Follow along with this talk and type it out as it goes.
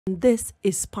This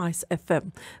is Spice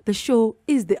FM. The show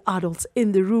is the adults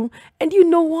in the room. And you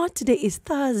know what? Today is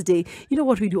Thursday. You know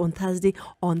what we do on Thursday?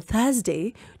 On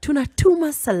Thursday, Tunatuma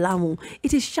Salamu.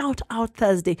 It is Shout Out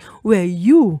Thursday, where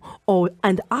you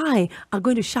and I are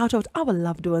going to shout out our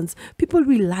loved ones, people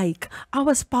we like,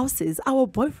 our spouses, our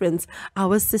boyfriends,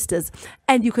 our sisters.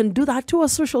 And you can do that to our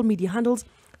social media handles,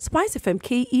 Spice FM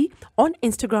KE on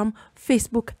Instagram,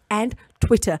 Facebook, and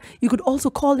Twitter. You could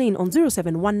also call in on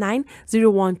 0719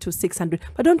 012 600.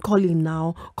 But don't call in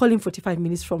now. Call in 45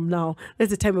 minutes from now.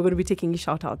 That's the time we're going to be taking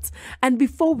shout outs. And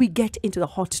before we get into the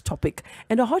hot topic,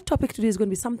 and the hot topic today is going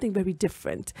to be something very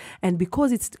different. And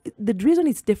because the reason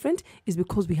it's different is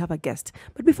because we have a guest.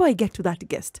 But before I get to that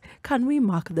guest, can we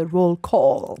mark the roll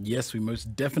call? Yes, we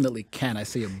most definitely can. I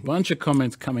see a bunch of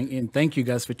comments coming in. Thank you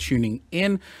guys for tuning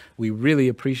in. We really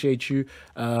appreciate you.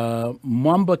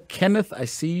 Mwamba Kenneth, I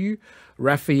see you.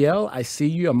 Raphael, I see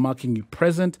you. I'm marking you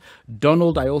present.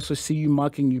 Donald, I also see you,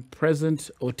 marking you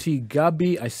present. Oti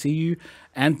Gabi, I see you.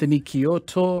 Anthony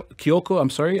Kyoko, I'm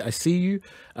sorry, I see you.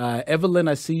 Evelyn,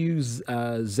 I see you.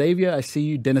 Xavier, I see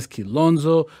you. Dennis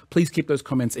Kilonzo. Please keep those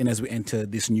comments in as we enter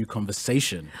this new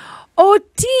conversation.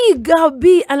 Oti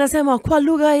Gabi anasema kwa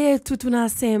lugha yetu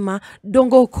tunasema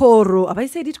dongo koro. Have I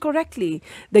said it correctly?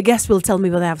 The guest will tell me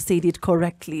whether I have said it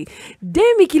correctly.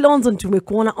 Demi Kilonzo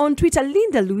tumekuona on Twitter.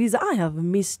 Linda Louisa, I have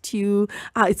missed you.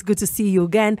 It's good to see you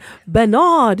again.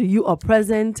 Bernard, you are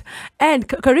present. And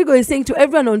Karigo is saying to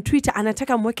everyone on Twitter,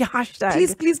 anataka mweke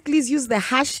hashtag. Please use the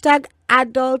hashtag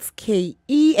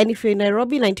AdultsKE, and if you're in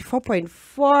Nairobi, 94.4,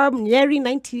 Nyeri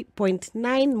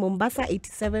 90.9, Mombasa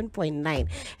 87.9,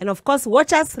 and of course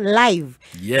watch us live.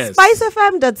 Yes.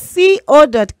 spicefm.co.ke.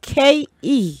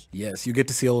 Yes, you get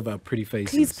to see all of our pretty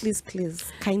faces. Please,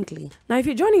 kindly. Now, if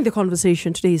you're joining the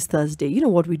conversation, today is Thursday. You know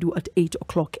what we do at 8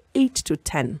 o'clock, 8 to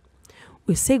 10.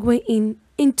 We segue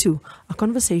into a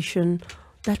conversation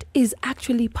that is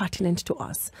actually pertinent to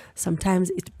us. Sometimes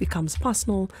it becomes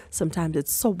personal, sometimes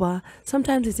it's sober,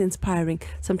 sometimes it's inspiring,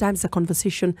 sometimes it's a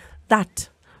conversation that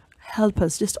help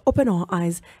us just open our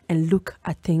eyes and look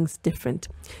at things different.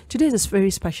 Today is a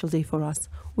very special day for us.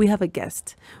 We have a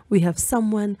guest. We have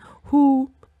someone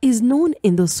who is known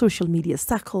in those social media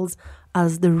circles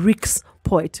as the Rick's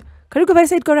poet. Can you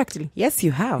say it correctly? Yes,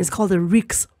 you have. It's called the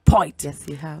Rick's poet. Yes,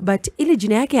 you have. But ile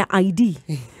jina yake ID,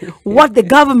 what the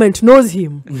government knows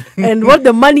him and what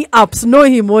the money apps know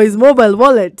him or his mobile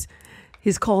wallet,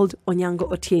 he's called Onyango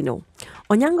Otieno.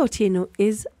 Onyango Otieno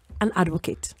is an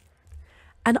advocate,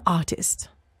 an artist,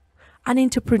 an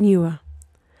entrepreneur,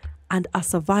 and a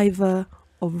survivor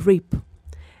of rape.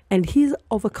 And he's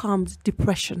overcome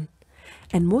depression.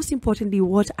 And most importantly,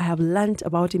 what I have learned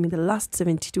about him in the last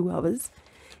 72 hours,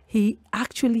 he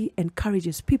actually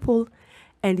encourages people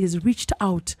and he's reached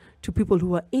out to people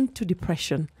who are into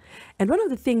depression. And one of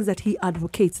the things that he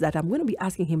advocates that I'm going to be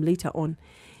asking him later on,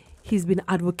 he's been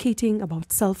advocating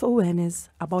about self-awareness,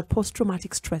 about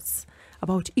post-traumatic stress,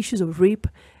 about issues of rape,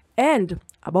 and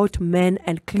about men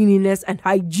and cleanliness and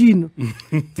hygiene.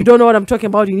 If you don't know what I'm talking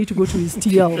about, you need to go to his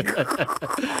TL.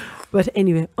 But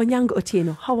anyway, Onyango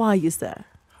Otieno, how are you, sir?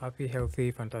 Happy,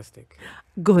 healthy, fantastic.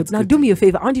 Good. Now do me a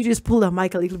favor. I want you to just pull the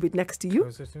mic a little bit next to you.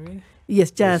 Closer to me? Yes,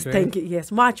 just thank you.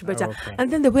 Yes, much better. Okay. And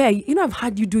then the way, I've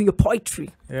had you doing your poetry.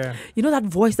 Yeah. You know that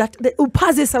voice, that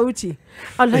upaze sauti.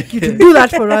 I'd like you to do that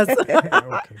for us. Okay.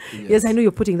 Yes, I know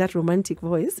you're putting that romantic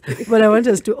voice, but I want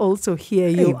us to also hear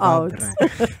you out.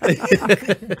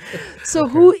 So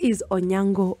who is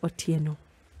Onyango Otieno?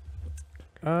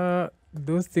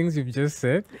 Those things you've just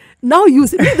said. Now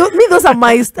those are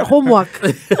my homework.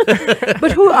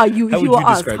 But who are you? If you were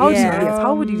asked,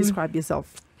 how would you describe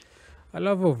yourself? A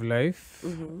lover of life,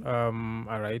 a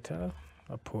writer,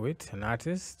 a poet, an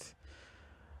artist.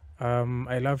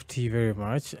 I love tea very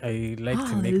much. I like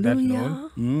to make that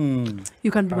known.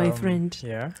 You can be my friend.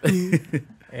 Yeah.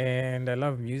 And I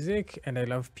love music and I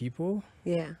love people.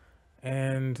 Yeah.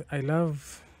 And I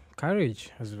love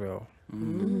courage as well.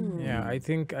 Yeah, I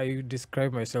think I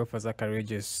describe myself as a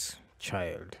courageous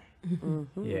child.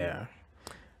 Yeah.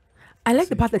 I like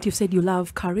the part that you said you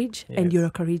love courage and you're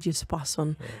a courageous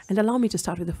person. Yes. And allow me to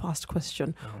start with the first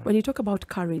question. When you talk about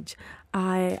courage,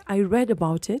 I read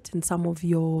about it in some of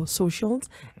your socials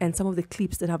and some of the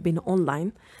clips that have been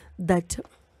online, that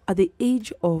at the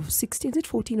age of 16, is it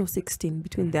 14 or 16,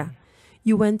 between there,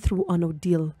 you went through an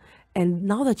ordeal. And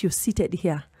now that you're seated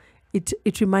here,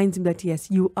 it reminds me that, yes,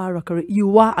 you are a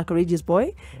courageous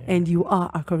boy and you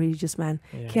are a courageous man.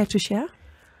 Care to share?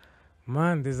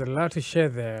 Man, there's a lot to share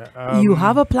there. You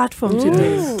have a platform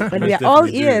today. And we are all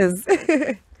ears.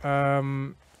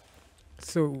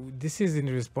 So this is in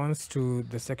response to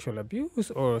the sexual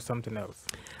abuse or something else?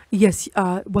 Yes.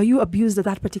 Were you abused at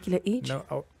that particular age?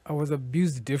 No, I was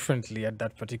abused differently at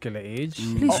that particular age.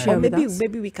 Please share Or with maybe us.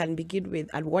 maybe we can begin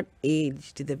with, at what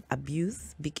age did the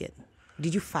abuse begin?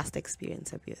 Did you first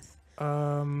experience abuse?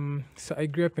 So I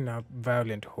grew up in a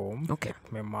violent home. Okay.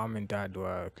 Like, my mom and dad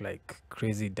were like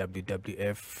crazy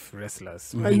WWF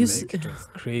wrestlers. Are you Like, it was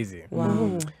crazy.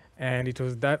 Wow. And it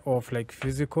was that of like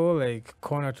physical, like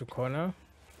corner to corner,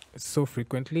 so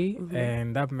frequently.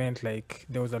 And that meant like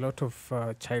there was a lot of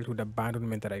childhood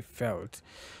abandonment that I felt,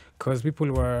 because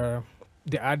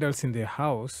the adults in the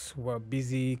house were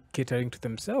busy catering to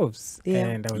themselves. Yeah.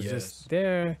 And I was Yes. just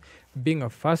there, being a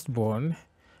firstborn,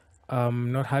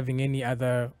 not having any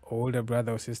other older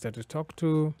brother or sister to talk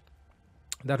to.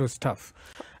 That was tough.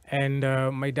 And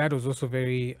my dad was also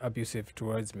very abusive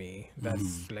towards me.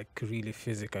 That's like really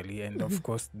physically. And of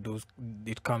course,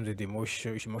 it comes with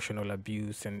emotional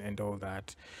abuse and all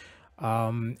that.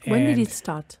 When did and it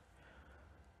start?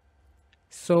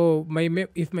 So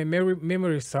if my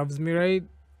memory serves me right,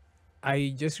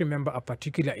 I just remember a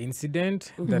particular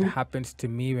incident that happened to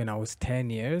me when I was 10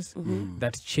 years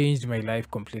that changed my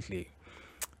life completely.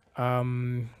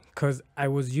 Because I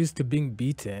was used to being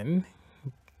beaten,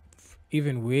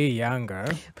 even way younger.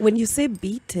 When you say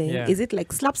beating, Yeah. is it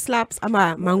like slaps,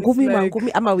 ama mangumi, like-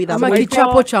 mangumi, ama with a Ama mic?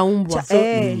 kichapo cha umbwa.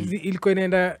 Ilikuwa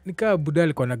inaenda nikaa buda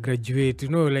alikuwa na graduate,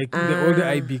 like the older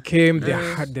I became, the The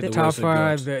worse it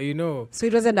tougher, got. So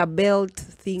it wasn't a belt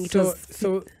thing. It was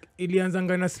so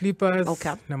ilianzanga na slippers,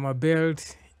 Okay. na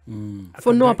mabelt.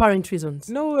 For no apparent reasons.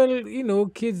 No, well,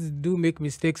 kids do make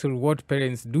mistakes, or what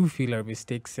parents do feel are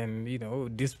mistakes, and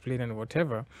discipline and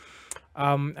whatever.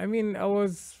 I mean, I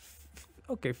was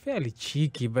fairly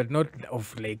cheeky, but not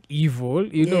of like evil,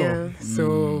 Yeah.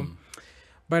 So,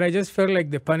 but I just felt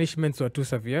like the punishments were too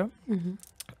severe.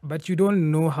 But you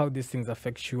don't know how these things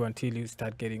affect you until you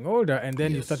start getting older, and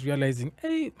then you start realizing,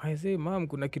 hey, I say, mom,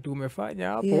 kuna kitu umefanya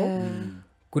hapo, Yeah.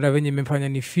 kuna venye imefanya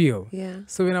ni feel. Yeah.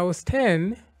 So when I was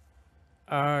 10,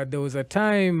 there was a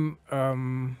time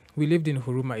we lived in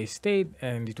Huruma Estate,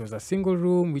 and it was a single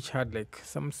room which had like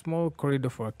some small corridor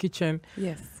for a kitchen.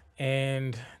 Yes.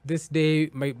 And this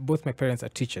day, both my parents are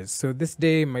teachers. So this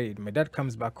day, my dad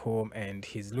comes back home and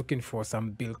he's looking for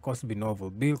some Bill Cosby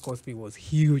novel. Bill Cosby was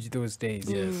huge those days.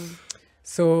 Yes.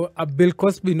 So a Bill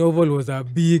Cosby novel was a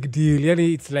big deal.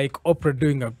 Yani, it's like Oprah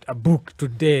doing a book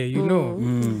today,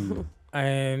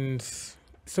 And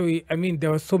so, I mean,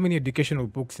 there were so many educational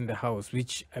books in the house,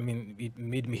 which, I mean, it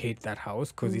made me hate that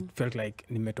house because it felt like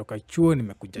nimetoka chuo,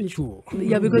 nimekuja chuo.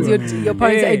 Yeah, because your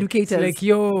parents are educators. It's like,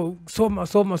 yo, soma,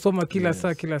 kila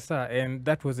saa. And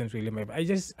that wasn't really my...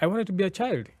 I wanted to be a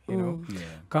child, Yeah.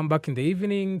 Come back in the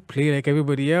evening, play like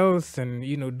everybody else, and,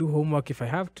 do homework if I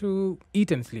have to,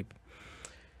 eat and sleep.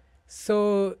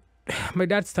 So my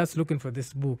dad starts looking for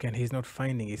this book, and he's not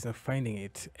finding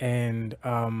it. And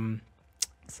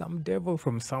some devil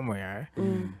from somewhere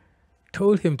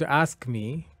told him to ask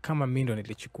me, kama mi ndo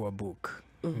nilichukua book.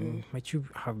 Might you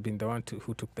have been the one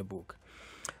who took the book?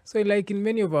 So like in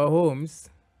many of our homes,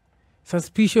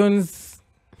 suspicions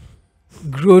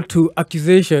grow to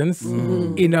accusations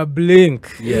in a blink.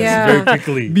 Yes, Yeah. very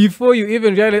quickly. Before you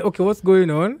even realize, okay, what's going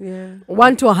on? Yeah.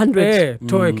 1 to 100.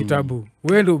 Toa kitabu.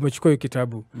 Wewe ndo umechukua hiyo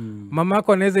kitabu. Mama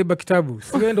yako anaweza iba kitabu.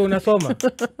 Si wewe ndo unasoma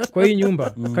kwa hii nyumba.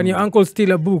 Can your uncle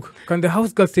steal a book? Can the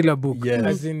house girl steal a book? Yes.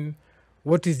 As in,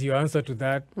 what is your answer to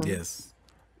that? Yes.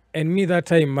 And me that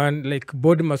time, man, like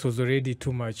boredomus was already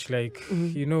too much. Like,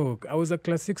 I was a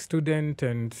class 6 student,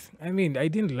 and I mean, I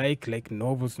didn't like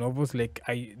novels. Like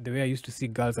the way I used to see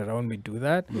girls around me do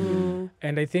that.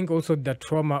 And I think also the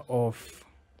trauma of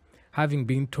having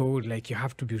been told like you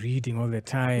have to be reading all the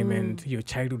time and your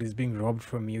childhood is being robbed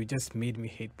from you just made me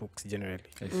hate books generally.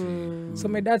 I see. So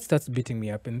my dad starts beating me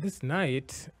up, and this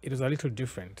night it was a little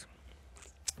different.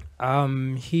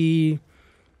 He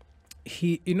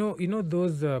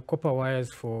those copper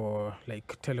wires for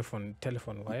like telephone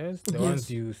wires, the ones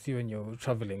you see when you're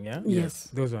traveling, yeah? Yes.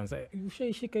 Those ones.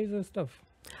 Shika hizo stuff.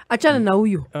 Achana na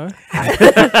huyu.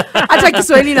 Hata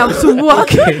Kiswahili namsumbua.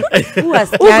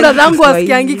 Brother yangu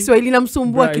asikiangi Kiswahili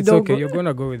namsumbua It's kidogo. okay, you're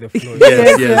gonna go with the flow.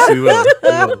 Yes, we will.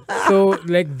 We will. So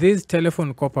like these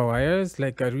telephone copper wires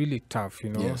like are really tough,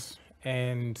 Yes.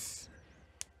 And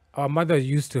our mother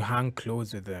used to hang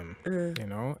clothes with them,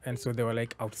 and so they were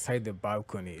like outside the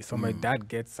balcony. So my dad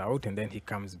gets out, and then he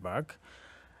comes back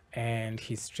and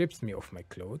he strips me of my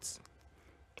clothes.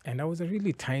 And I was a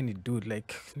really tiny dude,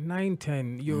 like 9,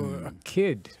 10, you're a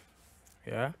kid.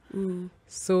 Yeah.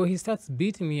 So he starts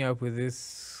beating me up with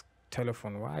this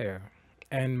telephone wire.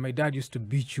 And my dad used to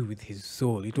beat you with his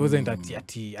soul. It wasn't at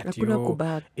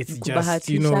Hakuna it's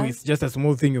kubahatisha. just, it's just a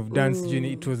small thing you've done.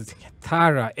 It was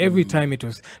thorough. Every time it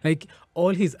was like all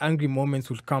his angry moments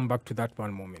would come back to that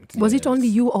one moment. Was it only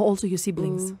you or also your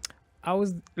siblings? I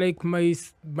was like, my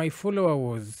follower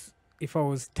was, if I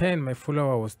was 10, my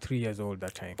follower was 3 years old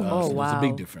that time. Oh, so wow. It's a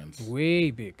big difference.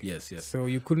 Way big. Yes. So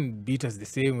you couldn't beat us the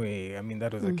same way. I mean,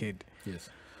 that was a kid. Yes.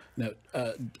 Now,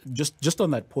 just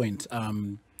on that point, a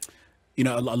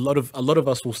lot of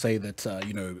us will say that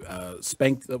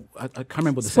spank. I can't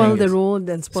remember what the Spoil saying the is. road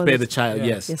and spoil Spare the child. Yeah.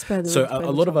 Yes. Yeah, spare the So rod, spare a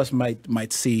the lot of us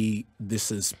might see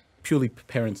this as purely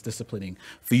parents disciplining.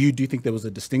 For you, do you think there was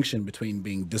a distinction between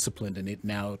being disciplined and it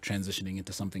now transitioning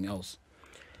into something else?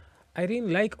 I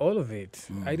didn't like all of it.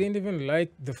 I didn't even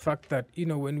like the fact that,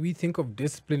 when we think of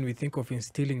discipline, we think of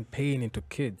instilling pain into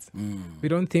kids. We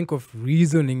don't think of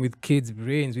reasoning with kids'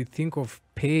 brains. We think of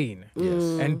pain. Yes.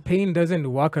 And pain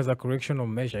doesn't work as a correctional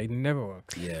measure. It never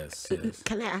works. Yes.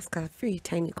 Can I ask a very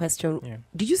tiny question? Yeah.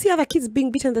 Did you see other kids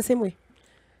being beaten the same way?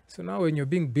 So now when you're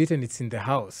being beaten, it's in the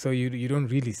house. So you don't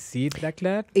really see it like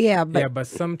that. Yeah, but But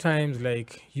sometimes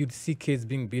like you'd see kids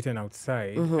being beaten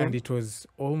outside and it was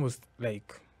almost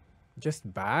like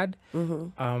just bad.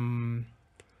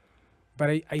 But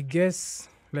I guess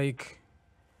like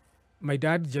my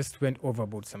dad just went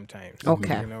overboard sometimes.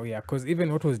 Okay. Because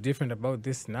even what was different about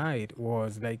this night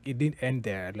was like it didn't end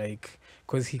there, like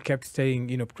because he kept saying,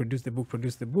 produce the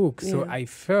book. So Yeah. I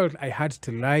felt I had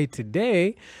to lie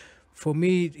today for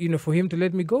me, for him to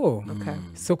let me go. Okay.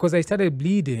 So because I started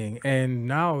bleeding and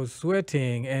now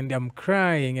sweating and I'm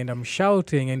crying and I'm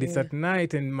shouting and it's at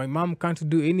night and my mom can't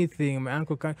do anything, my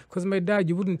uncle can't, because my dad,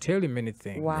 you wouldn't tell him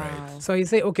anything. Wow. So I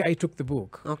say, okay, I took the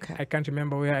book. Okay. I can't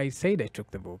remember where I said I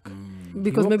took the book.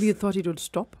 Because He maybe you walks- thought it would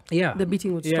stop. Yeah. The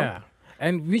beating would Yeah. stop.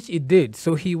 And which it did.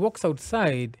 So he walks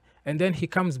outside and then he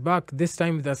comes back this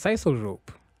time with a sisal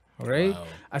rope. All right, Wow.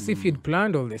 as if he'd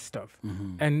planned all this stuff,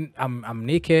 and I'm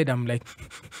naked. I'm like,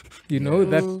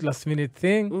 that last minute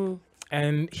thing,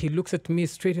 and he looks at me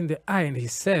straight in the eye and he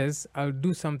says, "I'll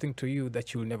do something to you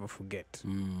that you'll never forget."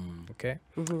 Okay,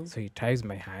 so he ties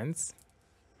my hands.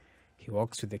 He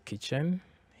walks to the kitchen.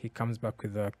 He comes back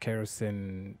with a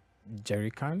kerosene jerry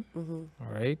can,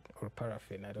 all right, or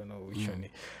paraffin. I don't know which one.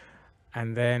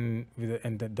 And then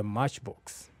with the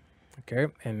matchbox.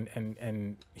 Okay,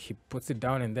 and he puts it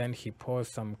down and then he pours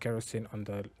some kerosene on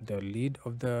the lid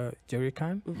of the jerry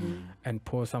can and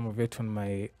pours some of it on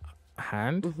my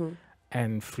hand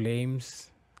and flames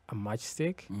a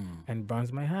matchstick and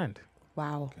burns my hand.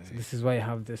 Wow. So this is why I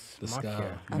have this The mark scar.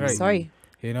 here. I'm sorry.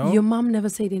 Your mom never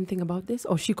said anything about this,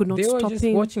 or she could not They were stop just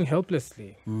him? watching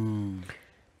helplessly.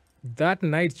 That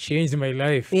night changed my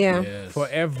life Yeah. Yes.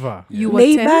 forever. You were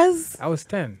 10? Neighbors? I was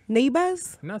 10.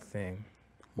 Neighbors? Nothing.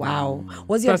 Wow.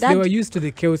 Was your Plus, they were dad? used to the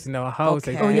chaos in our house.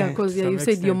 Okay. I Oh yeah, think, because to some you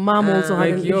said your extent. mom also had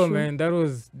Like, an yo, issue. man, that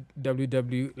was like,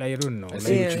 I don't know. I Like,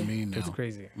 see what Yeah. you mean it's now.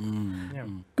 crazy. Yeah.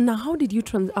 Now, how did you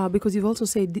because you've also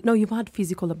said no, you've had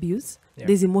physical abuse. Yeah.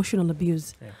 There's emotional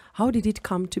abuse. Yeah. How did it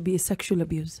come to be a sexual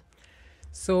abuse?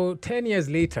 So 10 years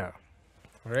later,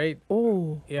 right?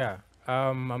 Oh, Yeah.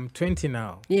 I'm 20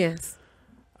 now. Yes.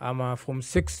 I'm a Form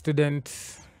 6 student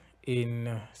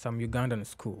in some Ugandan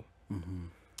school.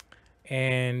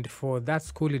 And for that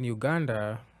school in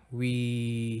Uganda,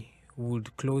 we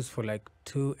would close for like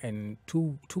two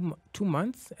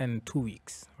months and 2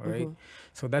 weeks. All right.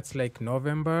 So that's like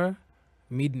November,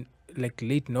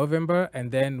 late November,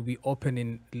 and then we open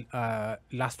in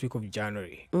last week of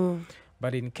January.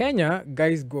 But in Kenya,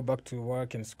 guys go back to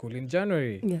work and school in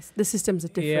January. yes, the systems are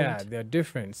different. Yeah, they're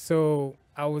different. So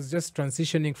I was just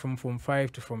transitioning from Form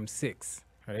 5 to Form 6,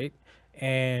 right?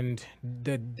 And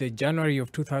the January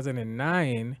of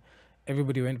 2009,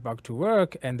 everybody went back to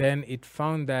work, and then it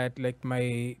found that like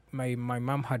my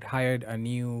mom had hired a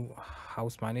new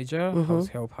house manager, house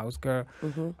help, house girl,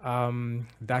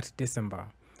 that December,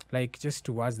 like just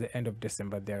towards the end of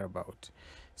December thereabout.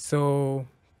 So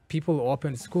people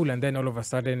opened school, and then all of a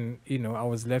sudden, I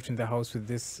was left in the house with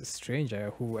this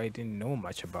stranger who I didn't know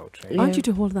much about, right? I want you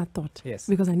to hold that thought. Yes.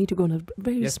 Because I need to go on a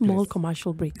very Yes, small please.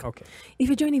 commercial break. Okay. If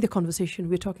you're joining the conversation,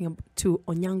 we're talking to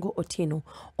Onyango Otieno,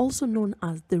 also known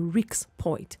as the Rick's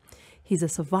Poet. He's a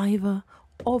survivor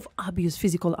of abuse,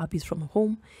 physical abuse from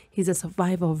home. He's a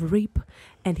survivor of rape,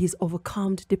 and he's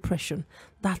overcome depression.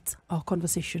 That's our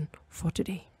conversation for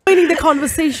today. Joining the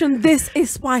conversation, this is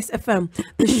Spice FM.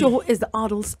 The show is The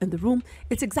Adults in the Room.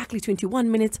 It's exactly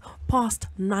 21 minutes past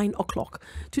 9 o'clock.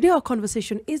 Today our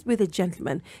conversation is with a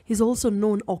gentleman. He's also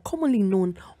known or commonly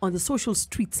known on the social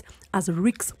streets as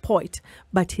Rick's Poet,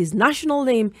 but his national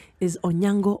name is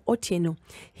Onyango Otieno.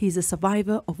 He's a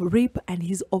survivor of rape and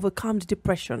he's overcome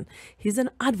depression. He's an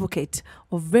advocate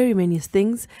of very many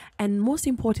things, and most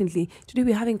importantly, today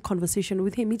we're having a conversation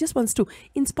with him. He just wants to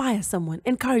inspire someone,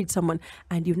 encourage someone,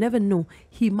 and you never know,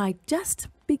 he might just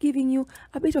be giving you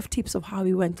a bit of tips of how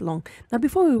he went along. Now,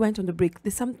 before we went on the break,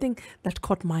 there's something that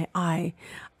caught my eye.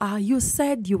 You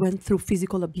said you went through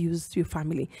physical abuse to your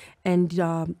family, and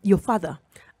your father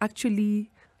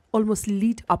actually almost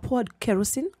poured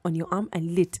kerosene on your arm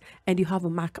and lit, and you have a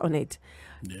mark on it.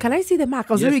 Yeah. Can I see the mark?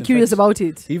 I was very curious about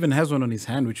it. He even has one on his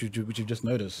hand, which you've just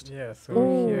noticed. Yeah,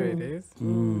 so here it is.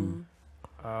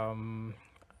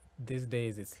 These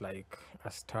days it's like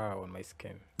a star on my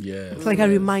skin. Yeah, it's like a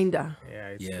reminder.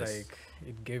 Yeah, it's like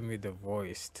it gave me the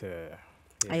voice to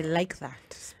I like that.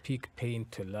 Speak pain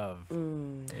to love.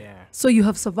 Yeah. So you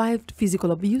have survived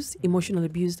physical abuse, emotional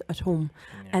abuse at home,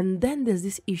 and then there's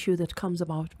this issue that comes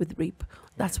about with rape.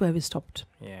 That's where we stopped.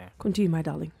 Yeah. Continue, my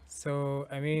darling. So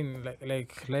I mean,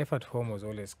 like life at home was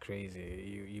always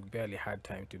crazy. You barely had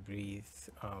time to breathe.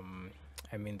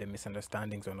 I mean, the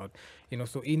misunderstandings or not,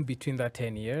 so in between that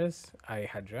 10 years, I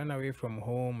had run away from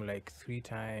home like 3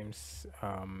 times,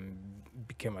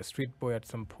 became a street boy at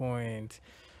some point.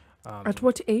 At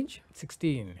what age?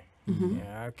 16.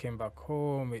 Yeah, I came back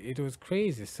home. It was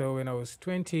crazy. So when I was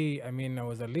 20, I mean, I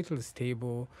was a little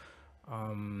stable.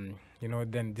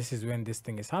 Then this is when this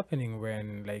thing is happening,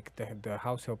 when like the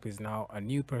house help is now a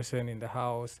new person in the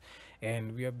house,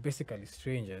 and we are basically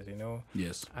strangers,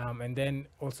 Yes. And then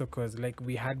also because like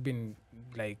we had been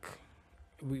like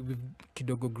we've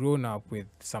kidogo grown up with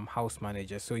some house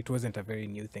managers, so it wasn't a very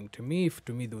new thing to me.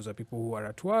 To me, those are people who are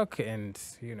at work, and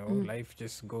life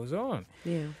just goes on.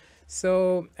 Yeah.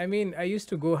 So I mean, I used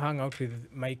to go hang out with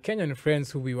my Kenyan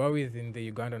friends who we were with in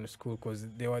the Ugandan school, because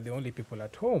they were the only people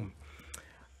at home.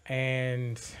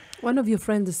 And one of your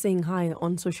friends is saying hi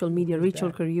on social media,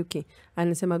 Rachel Kariuki,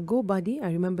 and Sema, go buddy,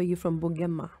 I remember you from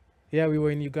Bungema. Yeah, we were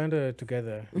in Uganda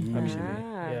together, actually.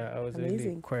 Yeah, I was amazing.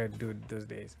 really quiet dude those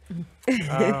days.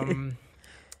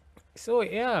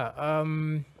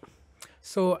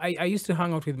 So I used to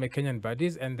hang out with my Kenyan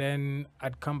buddies, and then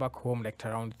I'd come back home like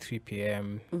around 3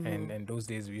 p.m. And those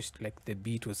days we used like the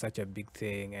beat was such a big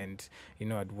thing, and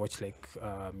I'd watch like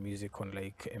music on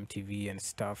like MTV and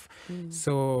stuff.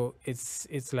 So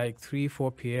it's like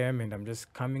 3-4 p.m. and I'm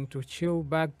just coming to chill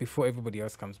back before everybody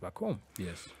else comes back home.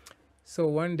 Yes. So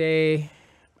one day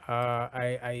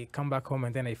I come back home,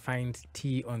 and then I find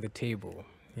tea on the table.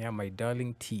 Yeah, my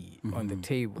darling tea on the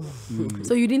table.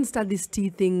 So you didn't start this tea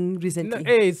thing recently? No,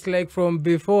 hey, it's like from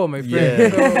before, my friend. Yeah.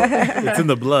 So, it's in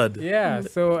the blood. yeah,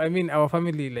 so I mean, our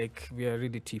family, like, we are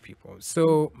really tea people.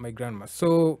 So my grandma.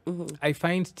 So I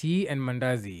find tea and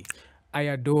mandazi. I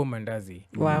adore mandazi.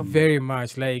 Wow. Very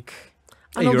much. Like,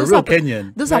 Hey, you're a real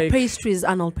Kenyan. Those are Like- pastries,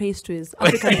 annual pastries,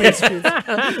 African pastries.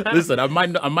 Listen, I might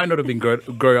not have been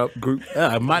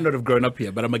I might not have grown up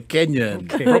here, but I'm a Kenyan,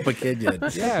 proper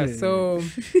Kenyan. yeah, so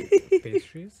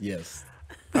pastries. Yes.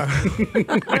 I'm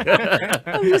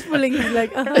just pulling his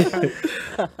like,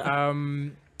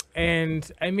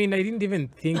 And I mean, I didn't even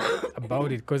think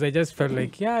about it, because I just felt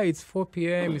like, yeah, it's 4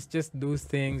 p.m. It's just those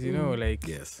things, like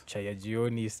Yes. chaya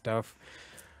jioni stuff.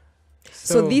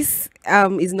 So this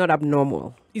is not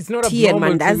abnormal. It's not Tea and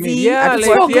abnormal to me. mandazi Yeah, at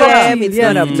like, 4 p.m. It's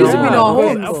not Yeah. abnormal. Used to be in our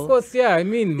homes. Of course, yeah. I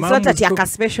mean, It's mom not that would like cook a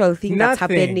special thing that's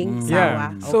nothing. happening.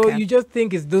 Yeah. Sawa. So Okay. you just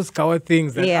think it's those cow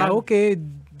things that, Yeah. okay,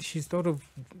 she's sort of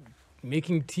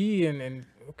making tea and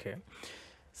okay.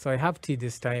 So I have tea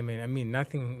this time, and I mean,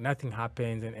 nothing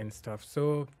happens and stuff.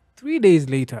 So 3 days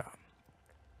later,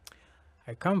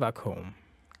 I come back home,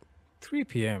 3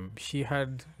 p.m. She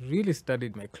had really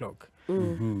studied my clock.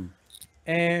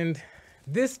 And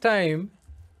this time,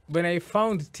 when I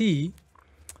found tea,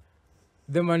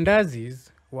 the mandazis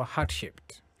were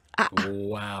heart-shaped.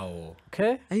 Wow.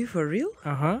 Okay? Are you for real?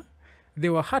 They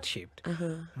were heart-shaped.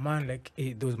 Man, like,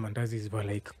 those mandazis were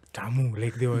like tamu,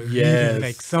 like they were Yes. really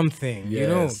like something,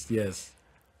 Yes.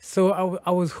 So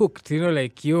I was hooked,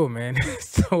 like, yo, man.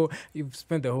 So you've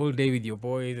spent the whole day with your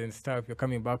boys and stuff. You're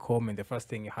coming back home, and the first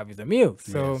thing you have is a meal.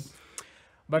 So, Yes.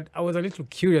 but I was a little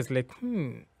curious, like,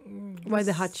 why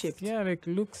the heart shaped? yeah, like,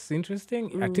 looks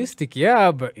interesting. Artistic,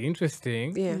 yeah, but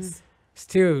interesting. Yes.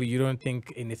 Still, you don't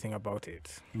think anything about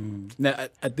it. Now,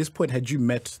 at this point, had you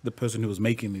met the person who was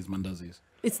making these mandazis?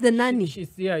 It's the nanny.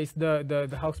 It's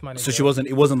the house manager. So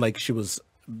it wasn't like she was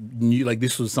knew, like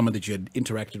this was someone that you had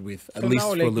interacted with at So least now,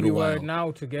 for a like, little we were while?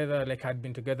 now together, like had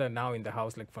been together now in the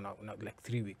house like for now like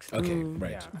 3 weeks. Okay,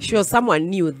 right. Yeah. She was someone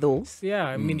new, though. Yeah,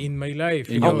 I mean, in my life.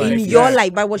 In you your know, life, In yes. your yeah.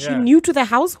 life, but was she Yeah. new to the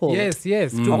household? Yes,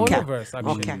 to all Okay. of us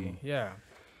actually. Okay. Yeah.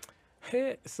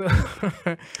 Hey, so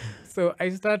so I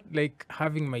start like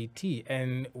having my tea,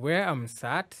 and where I'm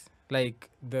sat, like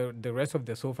the rest of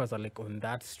the sofas are like on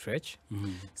that stretch.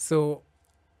 So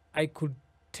I could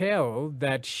tell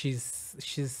that she's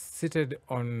seated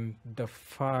on the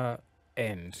far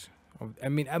end. I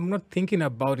mean, I'm not thinking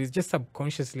about it, just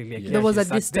subconsciously. Like, Yeah. There was she a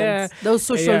sat distance. there. There was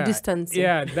social Yeah, distancing.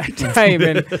 Yeah, that time.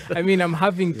 And I mean, I'm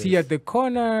having tea at the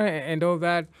corner and all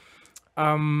that.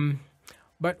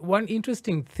 But one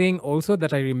interesting thing also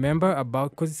that I remember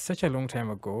about, because it's such a long time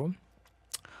ago,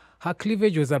 her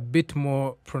cleavage was a bit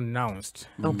more pronounced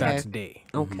that day.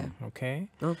 Okay. Okay.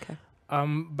 Okay.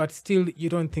 But still, you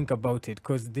don't think about it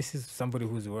because this is somebody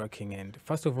who's working. And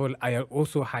first of all, I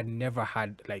also had never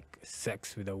had like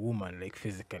sex with a woman, like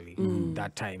physically,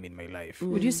 that time in my life.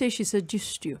 Would you say she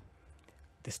seduced you?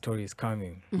 The story is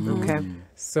coming. Okay.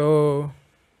 So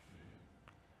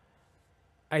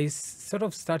I sort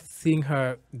of start seeing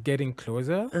her getting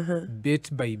closer bit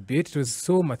by bit. It was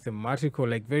so mathematical,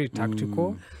 like very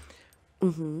tactical.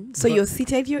 So you're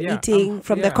seated, you're yeah, eating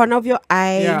from the yeah. corner of your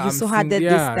eye. Yeah, you I'm saw her the seeing-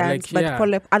 yeah, distance, like, but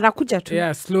yeah. anakuja too.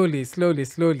 Yeah,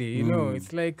 slowly. You know,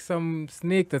 it's like some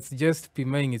snake that's just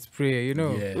praying its prayer, you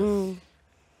know. Yes.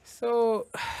 So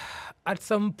at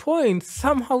some point,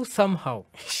 somehow,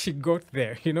 she got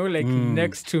there, you know, like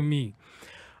next to me.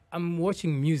 I'm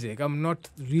watching music. I'm not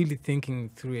really thinking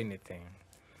through anything.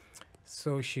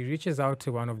 So she reaches out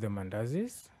to one of the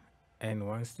mandazis and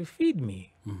wants to feed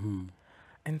me.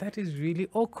 And that is really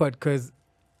awkward because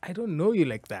I don't know you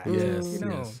like that. Yes, you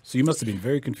know. yes. So you must have been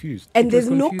very confused. And It was there's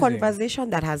no confusing. conversation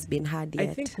that has been had yet.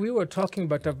 I think we were talking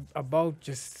about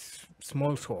just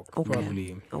small talk, Okay.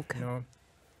 probably. Okay. You know?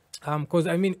 Because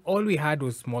I mean, all we had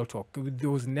was small talk. There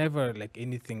was never like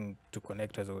anything to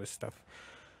connect us or stuff.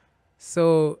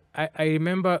 So I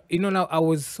remember, you know, now I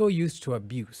was so used to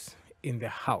abuse in the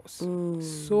house,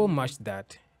 so much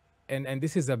that, and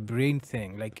this is a brain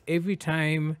thing. Like every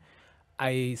time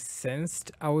I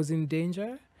sensed I was in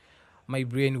danger, my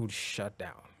brain would shut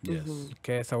down. Yes.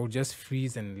 Okay, so I would just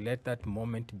freeze and let that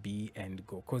moment be and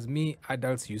go. Because me,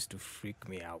 adults used to freak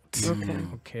me out.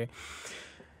 Okay.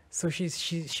 So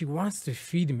she wants to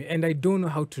feed me, and I don't know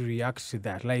how to react to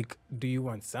that. Like, do you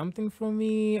want something from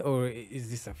me, or is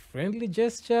this a friendly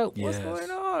gesture? What's Yes.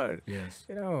 going on? Yes.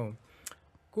 You know,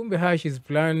 kumbe how she's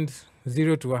planned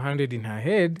 0 to 100 in her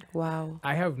head. Wow.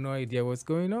 I have no idea what's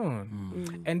going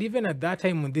on. And even at that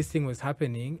time when this thing was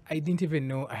happening, I didn't even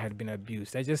know I had been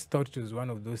abused. I just thought it was one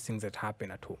of those things that happen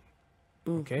at home.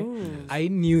 Okay? I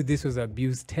knew this was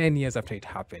abuse 10 years after it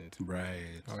happened.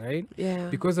 Right. All right? Yeah.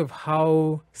 Because of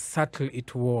how subtle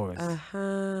it was.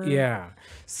 Yeah.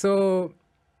 So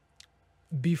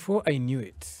before I knew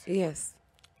it, Yes.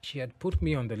 she had put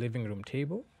me on the living room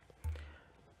table.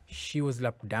 She was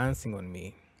lap dancing on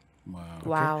me. Wow.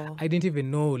 Wow. I didn't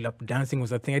even know lap dancing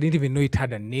was a thing. I didn't even know it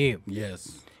had a name.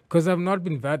 Yes. Because I've not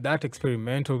been that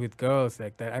experimental with girls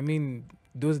like that. I mean,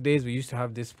 those days we used to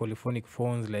have these polyphonic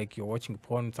phones, like you're watching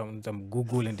porn, some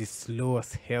Google, and it's slow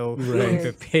as hell on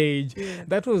the page.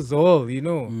 That was all, you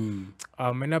know.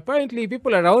 And apparently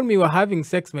people around me were having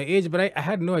sex my age, but I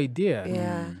had no idea.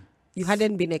 Yeah. You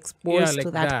hadn't been exposed like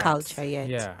to that, that. culture yet.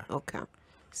 Yeah. Okay.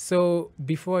 So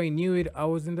before I knew it, I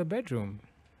was in the bedroom.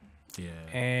 Yeah.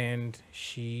 And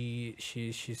she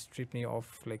stripped me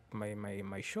off like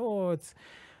my shorts.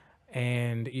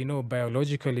 And you know,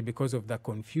 biologically, because of that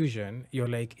confusion, you're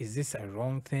like, is this a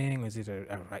wrong thing? Is it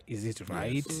is it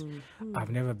right? I've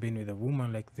never been with a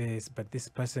woman like this, but this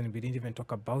person, we didn't even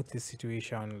talk about this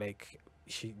situation. Like,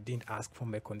 she didn't ask for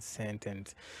my consent,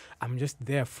 and I'm just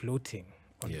there floating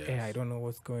on Yes. air. I don't know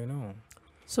what's going on.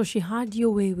 So she had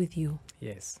your way with you.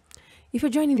 Yes. If you're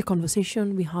joining the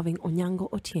conversation, we're having Onyango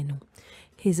Otieno.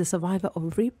 He's a survivor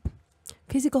of rape,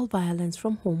 physical violence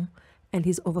from home, and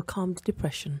he's overcome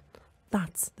depression.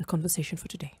 That's the conversation for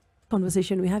today.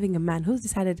 Conversation, we're having a man who's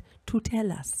decided to tell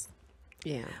us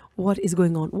Yeah. what is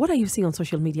going on. What are you seeing on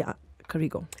social media,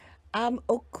 Karigo?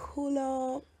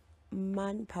 Okulo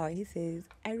Manpower, he says,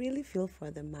 I really feel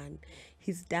for the man.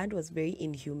 His dad was very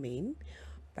inhumane.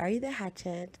 Bury the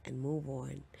hatchet and move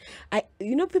on.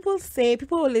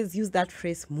 People always use that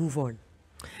phrase, move on.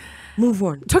 Move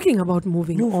on. Talking about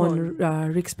moving Move on,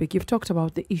 Rick Speak, you've talked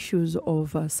about the issues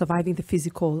of surviving the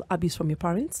physical abuse from your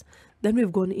parents. Then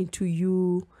we've gone into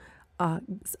you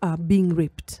being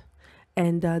raped.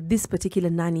 And this particular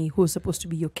nanny, who was supposed to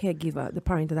be your caregiver, the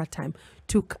parent at that time,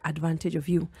 took advantage of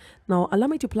you. Now, allow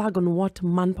me to plug on what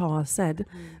Manpower said.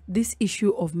 This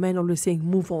issue of men always saying,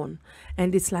 move on.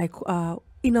 And it's like,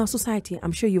 in our society,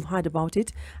 I'm sure you've heard about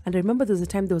it. And I remember there was a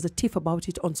time there was a tiff about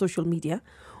it on social media.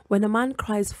 When a man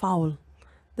cries foul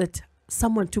that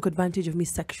someone took advantage of me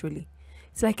sexually,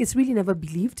 it's like it's really never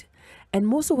believed. And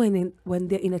more so when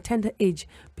they're in a tender age,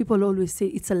 people always say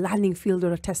it's a learning field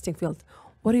or a testing field.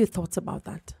 What are your thoughts about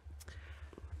that?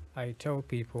 I tell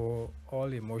people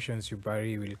all emotions you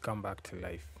bury will come back to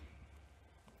life.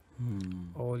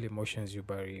 All emotions you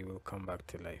bury will come back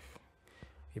to life.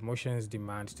 Emotions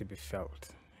demand to be felt.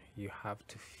 You have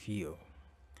to feel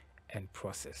and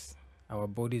process. Our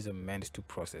bodies are meant to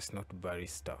process, not to bury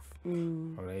stuff.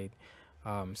 All right.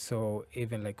 So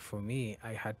even like for me,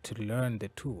 I had to learn the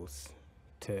tools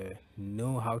to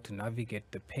know how to navigate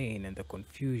the pain and the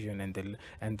confusion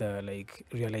and the like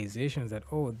realizations that,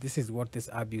 oh, this is what this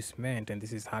abuse meant, and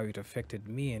this is how it affected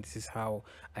me, and this is how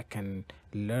I can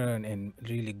learn and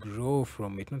really grow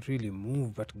from it. Not really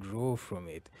move, but grow from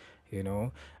it, you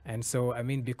know. And so, I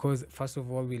mean, because first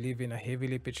of all, we live in a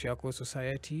heavily patriarchal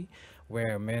society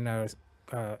where men are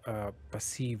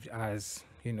perceived as,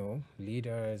 you know,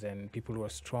 leaders and people who are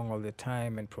strong all the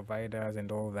time and providers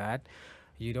and all that.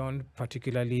 You don't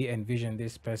particularly envision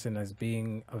this person as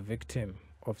being a victim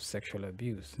of sexual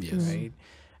abuse, right?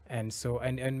 And so,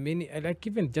 and many, like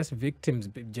even just victims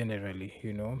generally,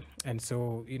 you know. And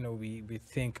so, you know, we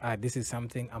think, this is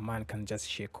something a man can just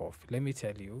shake off. Let me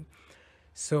tell you.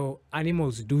 So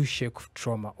animals do shake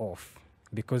trauma off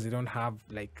because they don't have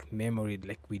like memory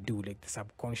like we do, like the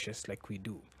subconscious like we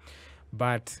do.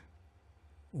 But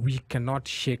we cannot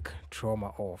shake trauma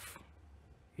off.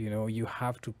 You know, you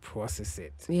have to process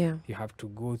it. Yeah. You have to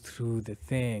go through the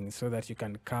thing so that you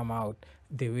can come out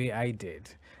the way I did.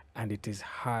 And it is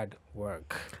hard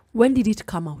work. When did it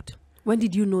come out? When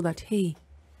did you know that, hey,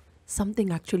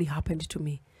 something actually happened to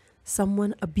me?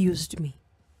 Someone abused me?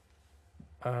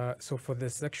 So for the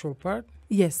sexual part?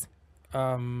 Yes.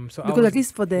 So because at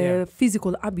least for the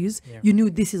physical abuse, you knew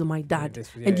this is my dad,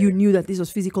 and you knew that this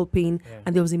was physical pain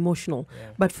and there was emotional.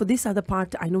 But for this other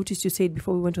part, I noticed you said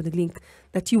before we went on the link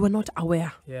that you were not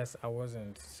aware. Yes, I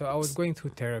wasn't. So I was going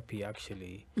through therapy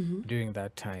actually during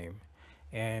that time.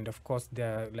 And of course,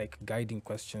 there are like guiding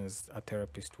questions a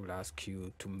therapist will ask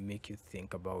you to make you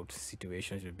think about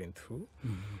situations you've been through.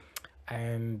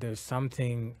 And there's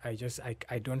something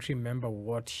I don't remember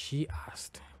what she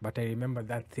asked, but I remember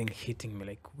that thing hitting me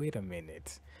like, wait a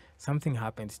minute, something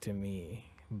happened to me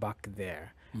back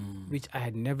there, which I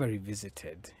had never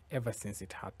revisited ever since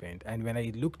it happened. And when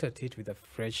I looked at it with a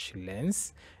fresh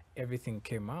lens, everything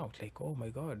came out like, oh my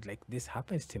God, like this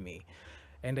happens to me.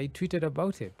 And I tweeted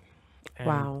about it.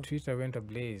 And Twitter went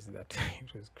ablaze. That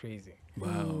it was crazy.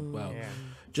 Wow. Yeah.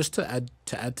 Just to add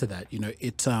to that, you know,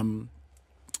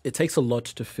 it takes a lot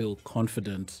to feel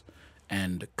confident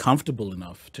and comfortable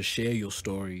enough to share your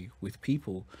story with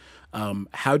people.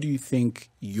 How do you think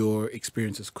your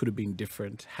experiences could have been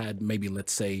different had maybe,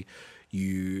 let's say,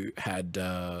 you had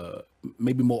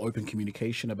maybe more open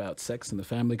communication about sex in the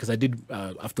family? Because I did,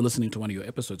 after listening to one of your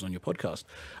episodes on your podcast,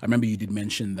 I remember you did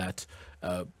mention that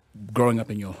growing up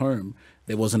in your home,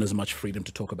 there wasn't as much freedom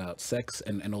to talk about sex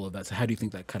and all of that. So how do you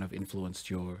think that kind of influenced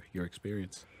your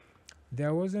experience?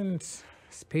 There wasn't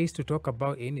space to talk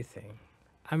about anything.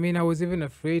 I mean, I was even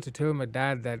afraid to tell my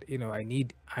dad that, you know, I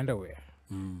need underwear,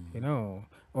 you know,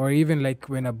 or even like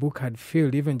when a book had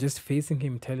failed, even just facing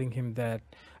him, telling him that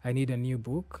I need a new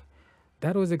book,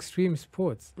 that was extreme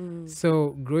sports.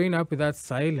 So growing up with that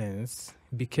silence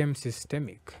became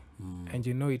systemic. And,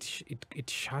 you know, it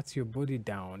shuts your body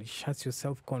down. It shuts your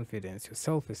self-confidence, your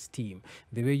self-esteem,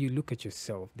 the way you look at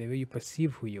yourself, the way you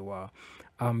perceive who you are.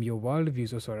 Your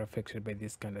worldviews also are affected by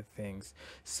these kind of things.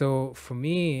 So for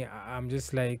me, I'm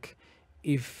just like,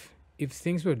 if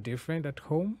things were different at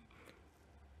home,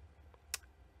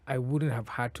 I wouldn't have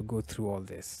had to go through all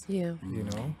this. Yeah. You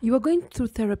know? You were going through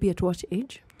therapy at what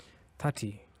age?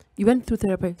 30. You went through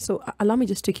therapy. So allow me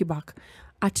just take you back.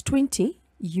 At 20,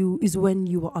 is when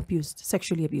you were abused,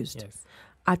 sexually abused. Yes.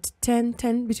 At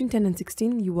 10, between 10 and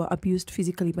 16, you were abused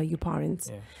physically by your parents.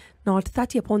 Yeah. Now at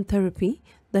 30 upon therapy,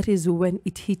 that is when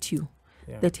it hit you.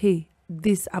 That, hey,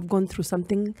 I've gone through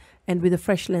something, and with a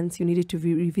fresh lens, you needed to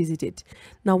revisit it.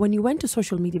 Now, when you went to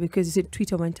social media, because you said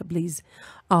Twitter went ablaze,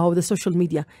 the social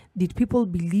media, did people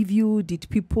believe you? Did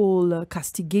people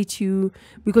castigate you?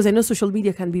 Because I know social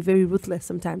media can be very ruthless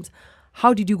sometimes.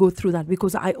 How did you go through that?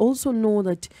 Because I also know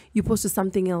that you posted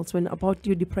something else when about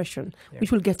your depression,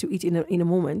 which we'll get to it in a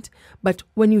moment. But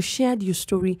when you shared your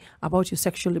story about your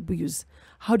sexual abuse,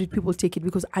 how did people take it?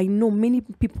 Because I know many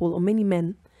people or many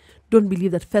men don't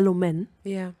believe that fellow men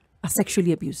are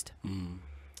sexually abused.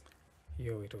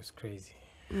 Yo, it was crazy.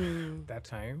 That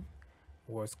time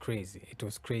was crazy. It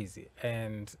was crazy.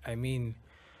 And I mean,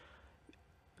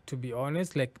 to be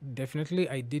honest, like definitely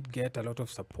I did get a lot of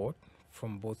support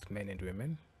from both men and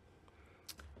women.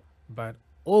 But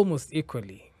almost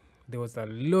equally, there was a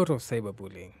lot of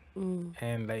cyberbullying.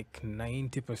 And like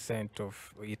 90%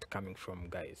 of it coming from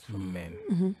guys, from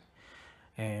men.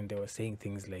 And they were saying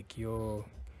things like, yo,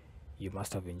 you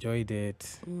must have enjoyed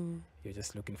it. You're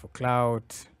just looking for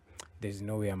clout. There's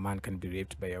no way a man can be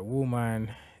raped by a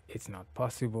woman. It's not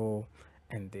possible.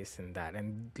 And this and that.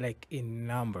 And like in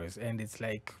numbers. And it's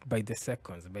like by the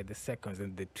seconds. And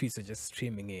the tweets are just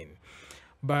streaming in.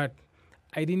 But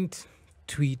I didn't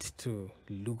tweet to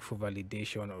look for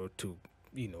validation or to,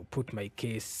 put my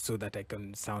case so that I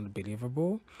can sound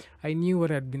believable. I knew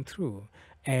what I'd been through.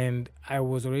 And I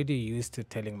was already used to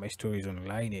telling my stories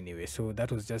online anyway. So that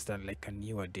was just like a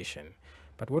new addition.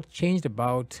 But what changed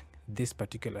about this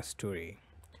particular story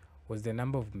was the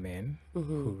number of men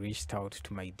who reached out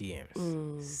to my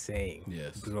DMs saying,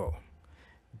 bro,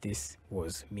 this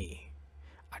was me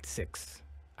at 6,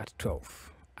 at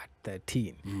 12, at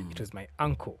 13. It was my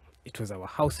uncle. It was our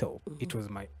household. It was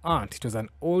my aunt. It was an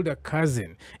older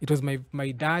cousin. It was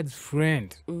my dad's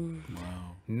friend.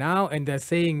 Wow. Now, and they're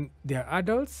saying they're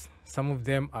adults. Some of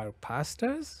them are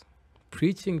pastors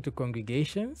preaching to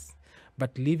congregations,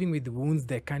 but living with wounds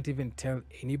they can't even tell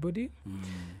anybody.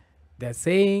 They're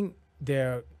saying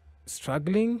they're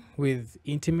struggling with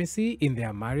intimacy in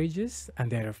their marriages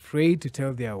and they're afraid to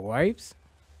tell their wives.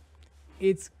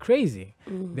 It's crazy.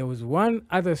 There was one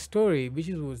other story which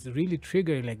was really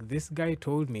triggering. Like this guy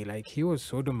told me like he was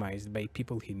sodomized by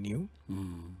people he knew.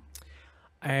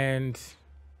 And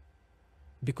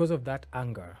because of that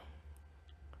anger,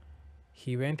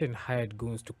 he went and hired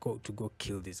goons to go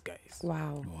kill these guys.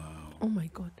 Wow. Oh my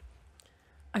God.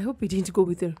 I hope he didn't go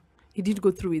with it. He didn't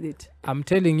go through with it. I'm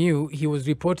telling you, he was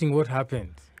reporting what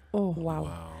happened. Oh,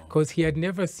 Wow. Because he had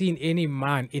never seen any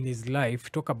man in his life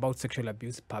talk about sexual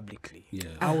abuse publicly.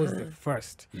 I was the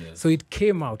first. So it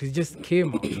came out. It just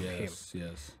came out of him.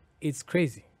 It's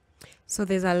crazy. So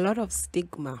there's a lot of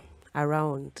stigma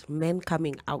around men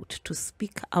coming out to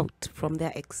speak out from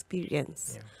their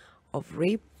experience of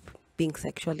rape, being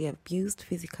sexually abused,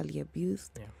 physically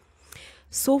abused.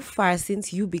 So far,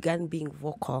 since you began being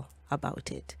vocal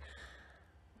about it,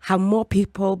 have more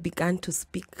people begun to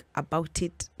speak about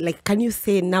it? Like, can you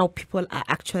say now people are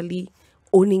actually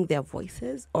owning their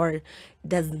voices, or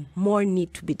does more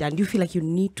need to be done? Do you feel like you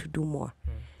need to do more?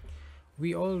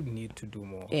 We all need to do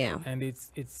more. And it's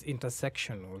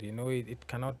intersectional, it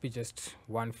cannot be just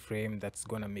one frame that's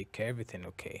going to make everything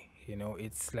okay.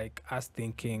 It's like us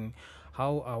thinking,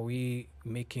 how are we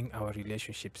making our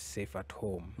relationships safe at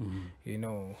home?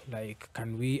 Like,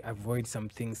 can we avoid some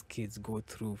things kids go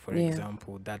through, for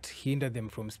example, that hinder them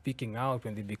from speaking out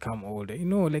when they become older?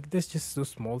 Like there's just those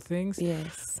small things.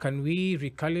 Can we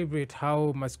recalibrate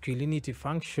how masculinity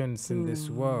functions in this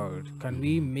world? Can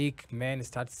we make men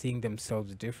start seeing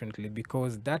themselves differently?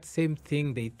 Because that same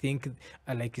thing they think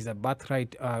like is a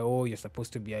birthright, you're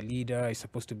supposed to be a leader, you're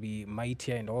supposed to be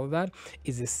mightier and all that,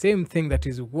 is the same thing that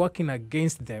is working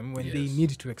against them when they need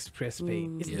to express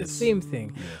pain. It's the same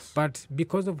thing. But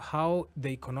because of how the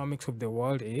economics of the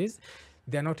world is,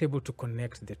 they're not able to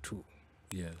connect the two.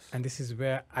 And this is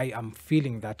where I am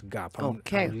feeling that gap. I'm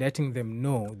letting them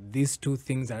know these two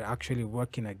things are actually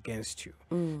working against you.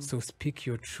 So speak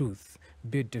your truth,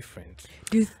 be different.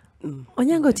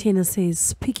 Onyango Otieno says,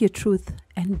 speak your truth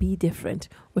and be different.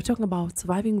 We're talking about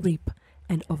surviving rape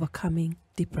and overcoming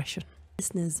depression.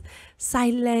 Listeners,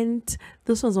 silent.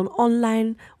 This one's on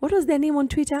online. What was their name on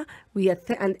Twitter? We are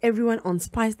and everyone on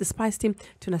the Spice team.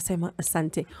 Tunasema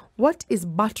Asante. What is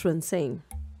Bertrand saying?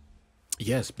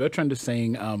 Yes, Bertrand is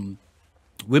saying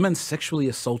women sexually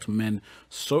assault men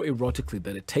so erotically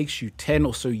that it takes you 10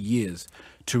 or so years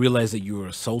to realize that you were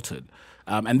assaulted.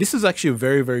 And this is actually a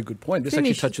very, very good point. This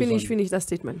actually touches finish that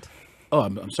statement. Oh,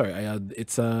 I'm sorry.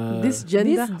 It's this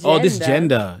gender. This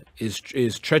gender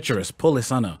is treacherous.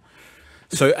 Polisana.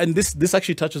 So, and this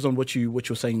actually touches on what you were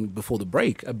saying before the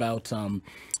break about, a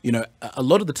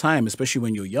lot of the time, especially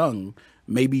when you're young,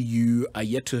 maybe you are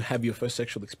yet to have your first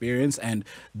sexual experience, and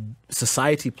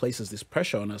society places this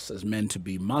pressure on us as men to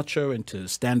be macho and to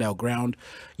stand our ground,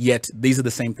 yet these are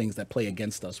the same things that play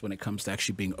against us when it comes to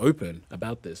actually being open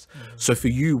about this. So for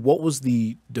you, what was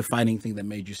the defining thing that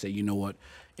made you say, you know what,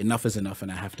 enough is enough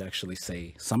and I have to actually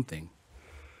say something?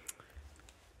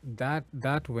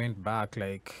 That went back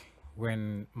like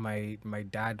when my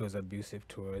dad was abusive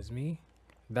towards me.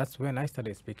 That's when I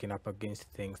started speaking up against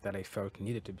things that I felt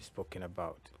needed to be spoken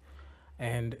about.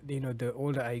 And the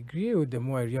older I grew, the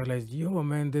more I realized, yo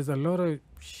man, there's a lot of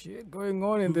shit going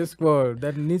on in this world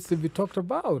that needs to be talked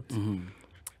about.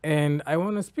 And I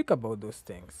want to speak about those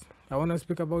things. I want to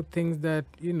speak about things that,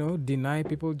 deny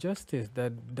people justice,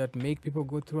 that make people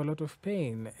go through a lot of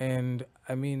pain. And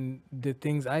I mean, the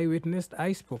things I witnessed,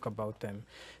 I spoke about them.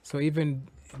 So even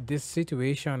this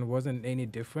situation wasn't any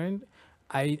different.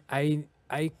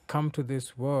 I come to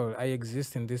this world, I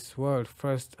exist in this world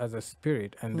first as a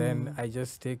spirit, and then I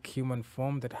just take human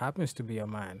form that happens to be a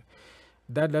man.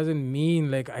 That doesn't mean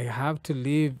like I have to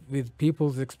live with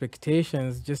people's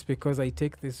expectations just because I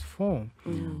take this form.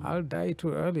 I'll die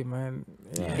too early, man.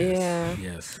 Yeah.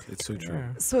 Yes, it's so true.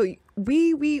 Yeah. So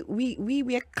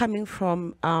we are coming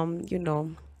from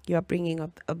your bringing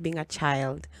up of being a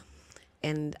child,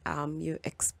 and your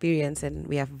experience, and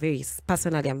we have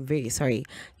personally, I'm very sorry.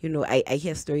 I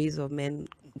hear stories of men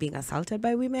being assaulted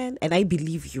by women, and I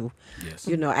believe you. Yes.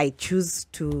 I choose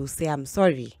to say I'm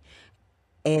sorry.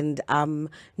 And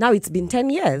now it's been 10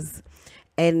 years.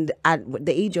 And at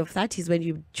the age of 30 is when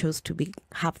you chose to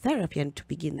have therapy and to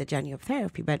begin the journey of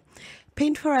therapy. But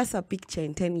paint for us a picture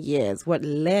in 10 years. What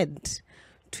led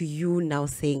to you now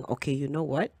saying, okay, you know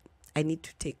what? I need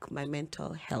to take my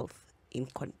mental health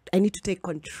I need to take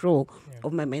control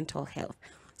of my mental health.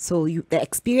 So the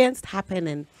experience happened,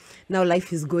 and now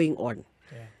life is going on.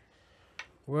 Yeah.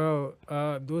 Well,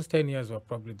 those 10 years were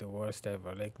probably the worst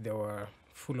ever. Like, they were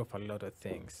full of a lot of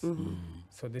things.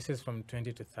 So this is from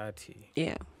 20 to 30.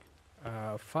 Yeah.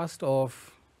 First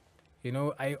off,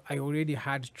 I already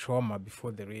had trauma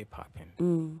before the rape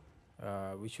happened,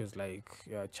 which was like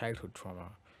childhood trauma.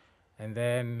 And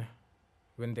then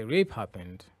when the rape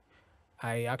happened,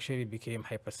 I actually became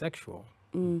hypersexual.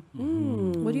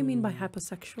 What do you mean by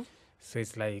hypersexual? So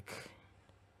it's like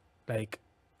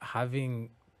having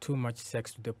too much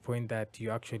sex to the point that you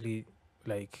actually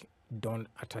like don't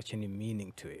attach any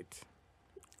meaning to it.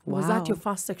 Was that your Wow.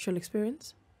 first sexual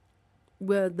experience?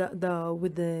 With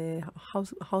the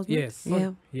housemate? Yes.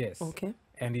 Yeah. Yes. Okay.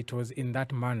 And it was in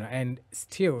that manner. And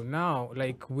still now,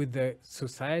 like with the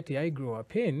society I grew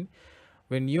up in,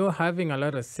 when you're having a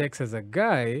lot of sex as a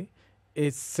guy,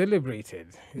 it's celebrated.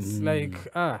 It's like,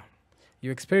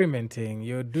 you're experimenting,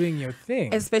 you're doing your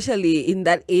thing. Especially in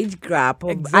that age gap of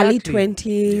early Exactly.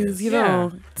 20s, Yeah.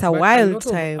 it's a But wild a lot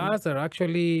time. of us are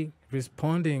actually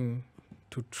responding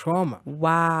to trauma.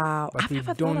 Wow. But I've we never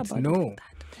thought don't about it know. like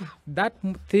that. That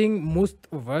thing most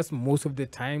of us, most of the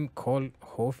time, call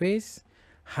whole face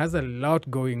has a lot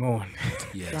going on.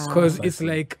 Yes. Because it's precisely.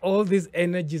 like all these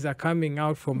energies are coming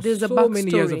out from There's a so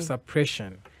many years of backstory.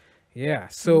 suppression. Yeah.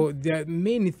 So there are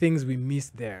many things we miss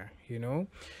there,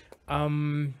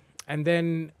 And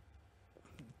then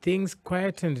things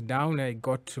quietened down. I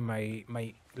got to my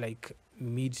like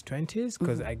mid 20s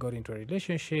because I got into a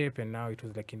relationship, and now it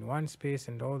was like in one space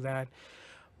and all that.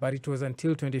 But it was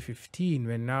until 2015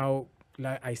 when now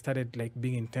I started like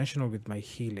being intentional with my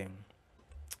healing.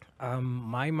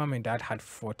 My mom and dad had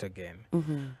fought again,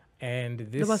 and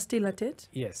They this were still at it?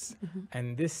 yes,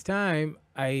 and this time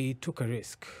I took a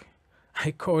risk.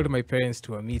 I called my parents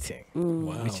to a meeting,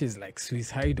 Wow. which is like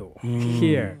suicidal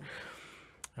here.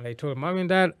 And I told mom and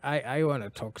dad, I want to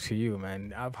talk to you,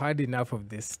 man. I've had enough of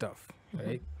this stuff,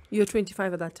 right? You're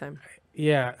 25 at that time.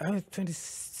 Yeah, I was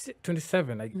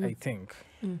 27, I think.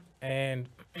 And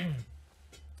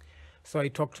so I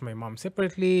talked to my mom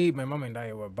separately. My mom and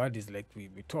I were buddies, like we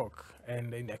talk.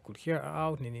 And then I could hear her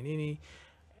out, nini.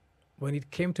 When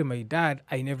it came to my dad,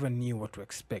 I never knew what to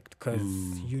expect because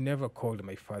you never called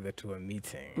my father to a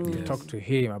meeting to Yes. talk to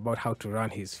him about how to run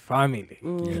his family,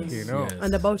 Yes, you know, yes.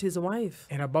 And about his wife.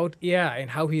 and about, and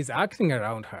how he's acting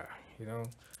around her,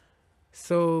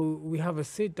 So we have a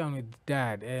sit down with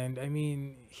dad, and I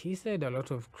mean, he said a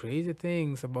lot of crazy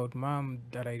things about mom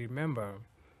that I remember.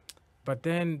 But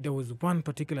then there was one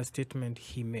particular statement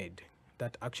he made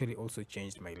that actually also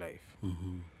changed my life.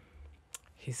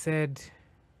 He said,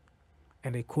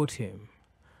 and I quote him,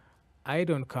 "I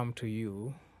don't come to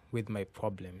you with my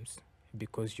problems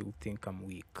because you think I'm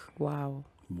weak." Wow.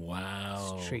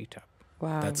 Wow. Straight up.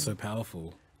 Wow. That's so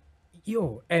powerful.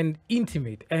 and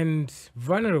intimate and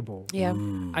vulnerable. Yeah.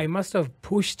 I must have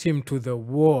pushed him to the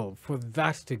wall for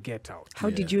that to get out. How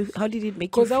did it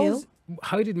make you Because feel?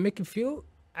 how did it make you feel?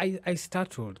 I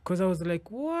startled because I was like,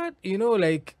 what? You know,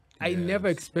 like I never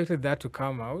expected that to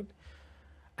come out.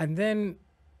 And then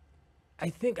I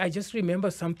think I just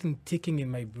remember something ticking in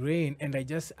my brain, and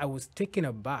I was taken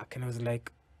aback, and I was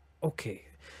like, okay,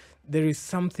 there is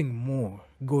something more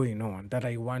going on that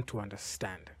I want to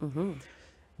understand.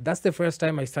 That's the first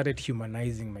time I started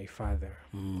humanizing my father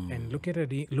and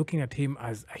looking at him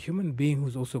as a human being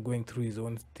who's also going through his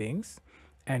own things,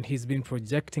 and he's been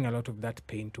projecting a lot of that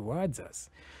pain towards us.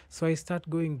 So I start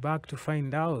going back to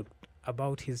find out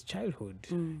about his childhood,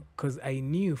 because I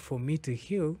knew for me to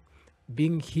heal,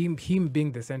 being him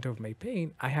being the center of my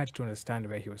pain, I had to understand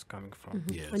where he was coming from.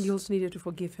 Yes. And you also needed to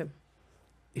forgive him.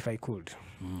 If I could.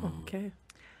 Okay.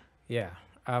 Yeah.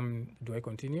 Do I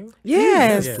continue?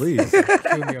 Yes. Please.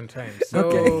 Kill me on time.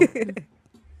 So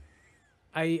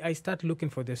I start looking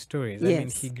for the stories. I mean,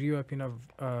 Yes. he grew up in a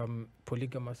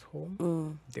polygamous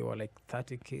home. There were like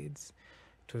 30 kids.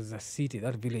 It was a city.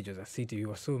 That village was a city. We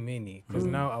were so many. Because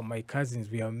now my cousins,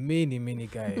 we are many, many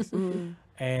guys.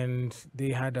 And they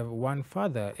had one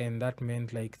father, and that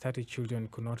meant like 30 children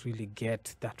could not really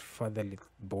get that fatherly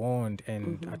bond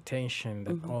and attention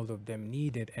that all of them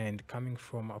needed. And coming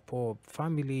from a poor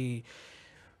family,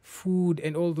 food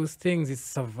and all those things, it's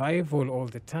survival all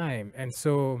the time. And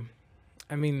so,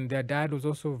 I mean, their dad was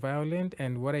also violent,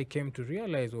 and what I came to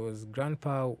realize was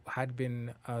grandpa had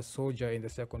been a soldier in the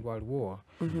Second World War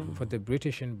for the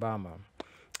British in Burma.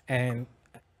 And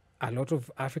a lot of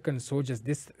African soldiers,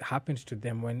 this happened to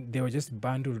them when they were just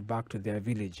bundled back to their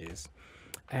villages.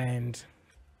 And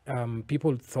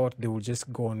people thought they would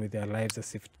just go on with their lives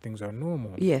as if things are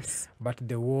normal. Yes. But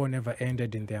the war never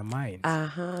ended in their minds.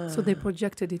 So they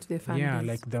projected it to their families. Yeah,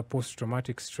 like the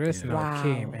post-traumatic stress now Wow.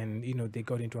 came, and they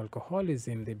got into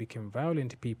alcoholism, they became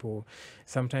violent people.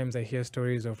 Sometimes I hear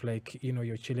stories of like,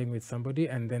 you're chilling with somebody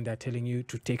and then they're telling you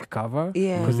to take cover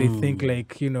Yeah. because they think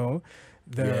like,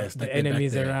 the Yes, like they're back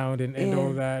enemies there. around and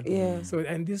all that. Yeah. So,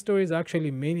 and these stories are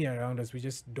actually many around us. We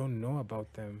just don't know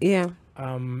about them. Yeah.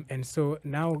 And so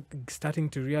now starting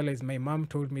to realize, my mom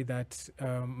told me that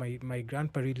my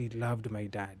grandpa really loved my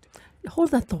dad.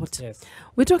 Hold that thought. Yes.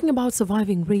 We're talking about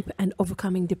surviving rape and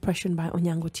overcoming depression by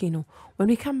Onyango Otieno. When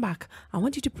we come back, I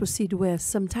want you to proceed where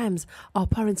sometimes our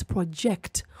parents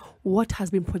project what has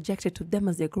been projected to them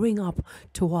as they're growing up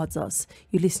towards us.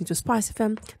 You listen to Spice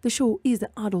FM. The show is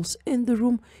The Adults in the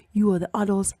Room. You are the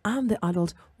adults. I'm the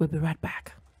adult. We'll be right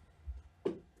back.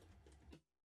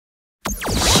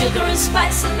 Sugar and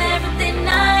spice and everything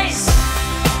nice.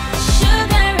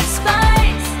 Sugar and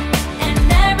spice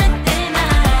and everything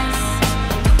nice.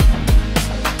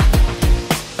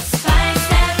 Spice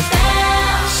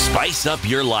FM. Spice up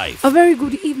your life. A very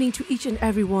good evening to each and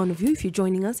every one of you. If you're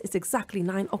joining us, it's exactly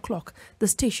 9 o'clock. The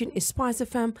station is Spice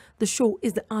FM. The show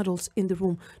is The Adults in the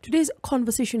Room. Today's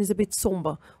conversation is a bit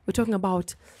somber. We're talking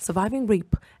about surviving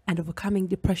rape and overcoming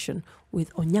depression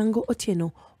with Onyango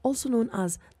Otieno, also known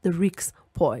as the Rick's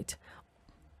Poet.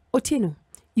 Otieno,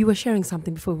 you were sharing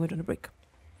something before we went on a break.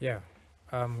 Yeah.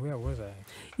 Where was I?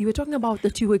 You were talking about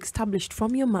that you were established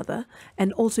from your mother,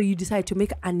 and also you decided to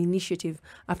make an initiative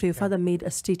after your father made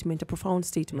a statement, a profound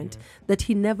statement, that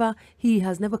he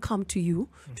has never come to you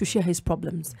to share his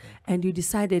problems. And you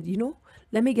decided,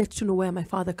 let me get to know where my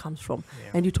father comes from.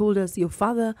 Yeah. And you told us your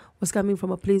father was coming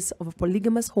from a place of a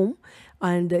polygamous home,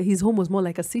 and his home was more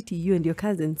like a city, you and your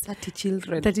cousins. 30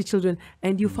 children. 30 children.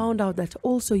 And you found out that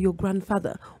also your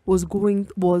grandfather was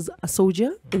a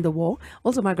soldier in the war.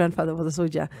 Also, my grandfather was a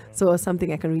soldier. So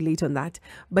something I can relate on that.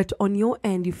 But on your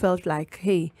end, you felt like,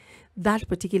 hey, that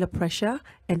particular pressure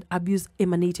and abuse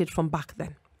emanated from back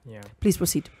then. Yeah. Please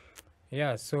proceed.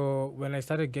 Yeah. So when I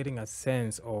started getting a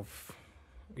sense of,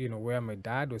 where my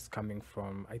dad was coming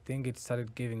from, I think it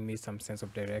started giving me some sense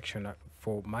of direction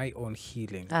for my own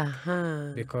healing.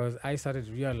 Because I started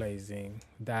realizing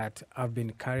that I've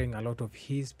been carrying a lot of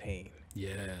his pain.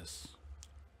 Yes.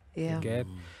 Yeah. You get?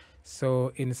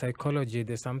 So in psychology,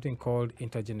 there's something called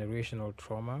intergenerational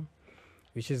trauma,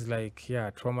 which is like,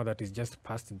 trauma that is just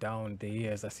passed down the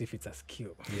years as if it's a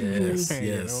skill. Yes. You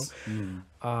Yes.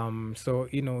 So,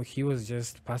 he was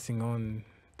just passing on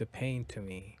the pain to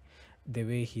me the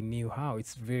way he knew how.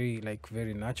 It's very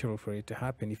natural for it to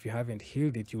happen. If you haven't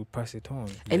healed it, you'll pass it on.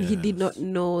 And he did not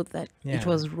know that it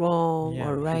was wrong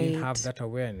or right. He didn't have that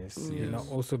awareness,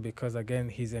 also because, again,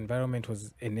 his environment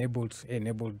was enabled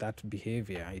that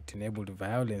behavior. It enabled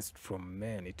violence from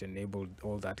men. It enabled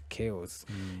all that chaos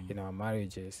in our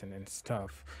marriages and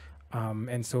stuff.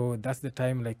 And so that's the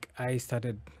time, I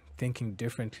started thinking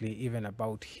differently even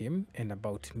about him and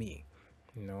about me,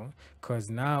 you know, because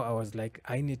now I was like,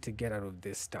 I need to get out of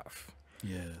this stuff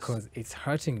Yes. because it's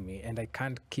hurting me and I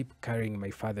can't keep carrying my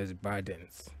father's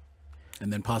burdens.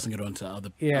 And then passing it on to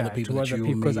other Yeah, people to that other you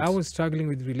people, because I meet. was struggling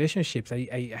with relationships.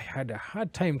 I had a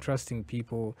hard time trusting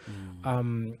people.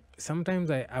 Sometimes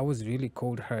I was really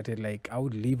cold-hearted. Like I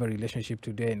would leave a relationship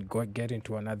today and go get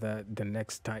into another the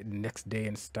next day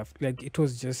and stuff. Like it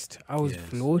was just I was Yes.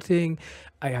 floating.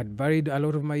 I had buried a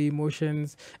lot of my emotions,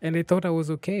 and I thought I was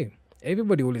okay.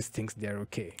 Everybody always thinks they're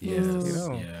okay. Yes. You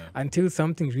know, Yeah. until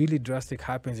something really drastic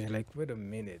happens, you're like, wait a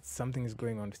minute, something is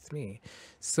going on with me.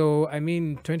 So, I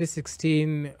mean,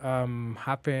 2016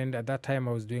 happened. At that time,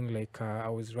 I was doing I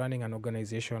was running an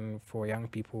organization for young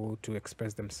people to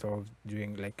express themselves doing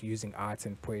using arts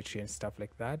and poetry and stuff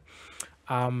like that.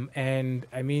 And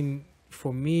I mean,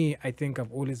 for me, I think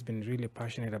I've always been really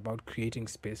passionate about creating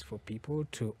space for people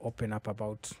to open up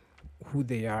about who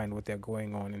they are and what they're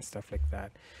going on and stuff like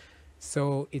that.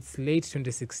 So it's late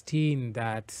 2016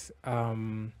 that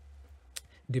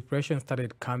depression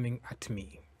started coming at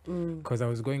me because I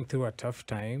was going through a tough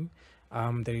time.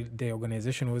 The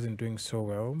organization wasn't doing so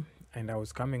well, and I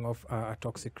was coming off a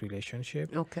toxic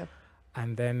relationship. Okay.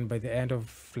 And then by the end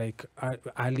of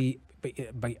early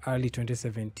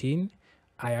 2017,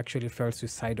 I actually felt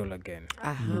suicidal again.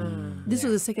 This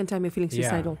was the second time you're feeling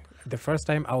suicidal. Yeah. The first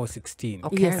time I was 16.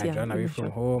 Okay. Yes, I yeah, ran you away mentioned.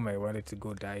 from home. I wanted to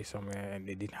go die somewhere, and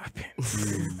it didn't happen.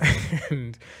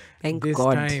 And Thank this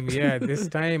God. this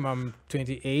time I'm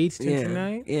 28,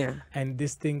 29, Yeah. and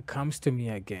this thing comes to me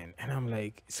again, and I'm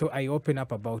like, so I open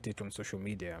up about it on social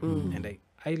media, and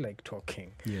I like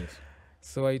talking. Yes.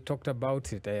 So I talked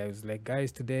about it. I was like,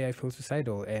 guys, today I feel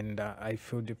suicidal and I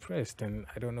feel depressed and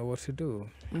I don't know what to do.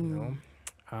 You know,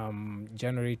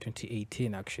 January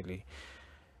 2018 actually.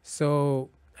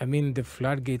 So I mean, the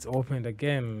floodgates opened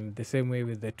again, the same way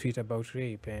with the tweet about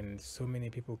rape, and so many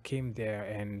people came there.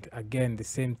 And again, the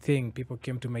same thing. People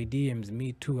came to my DMs.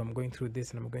 Me too. I'm going through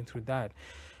this and I'm going through that.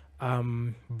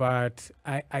 But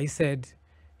I said,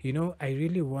 you know, I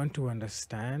really want to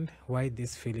understand why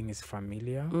this feeling is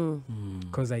familiar,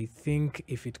 because I think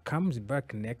if it comes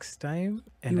back next time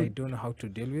and I don't know how to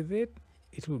deal with it,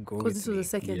 it will go Because with this was me. the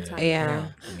second Yeah. time.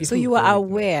 Yeah. It So will you were go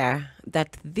with me. aware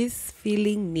that this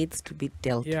feeling needs to be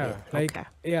dealt Yeah, with. like Okay.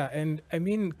 yeah, and I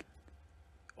mean,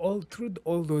 all through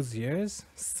all those years,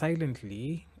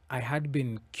 silently, I had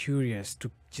been curious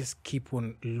to just keep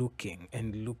on looking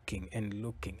and looking and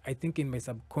looking. I think in my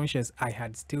subconscious, I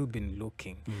had still been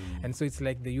looking, and so it's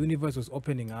like the universe was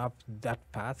opening up that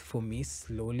path for me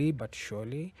slowly but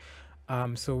surely.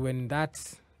 So when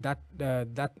that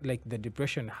like the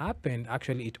depression happened,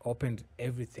 actually it opened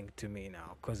everything to me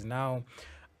now, because now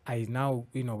I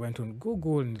went on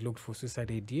Google and looked for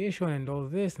suicide ideation and all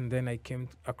this, and then I came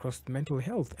across mental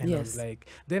health, and I was Yes. like,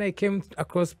 then I came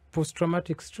across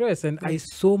post-traumatic stress, and I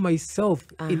saw myself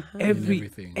in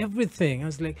everything. I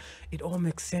was like, it all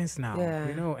makes sense now, Yeah.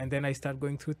 you know. And then I start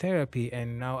going through therapy,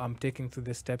 and now I'm taking through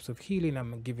the steps of healing.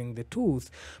 I'm giving the tools,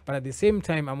 but at the same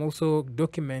time, I'm also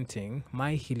documenting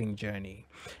my healing journey,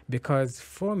 because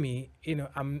for me, you know,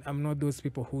 I'm not those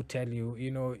people who tell you,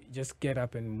 you know, just get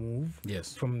up and move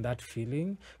Yes. from that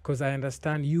feeling, because I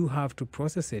understand you have to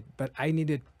process it, but I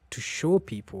needed to show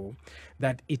people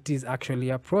that it is actually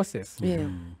a process. Yeah.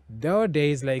 There were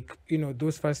days, like, you know,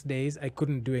 those first days I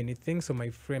couldn't do anything, so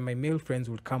my male friends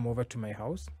would come over to my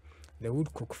house. They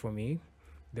would cook for me,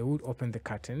 they would open the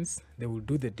curtains, they would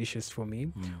do the dishes for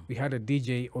me. We had a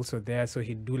DJ also there, so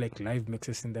he'd do like live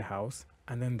mixes in the house,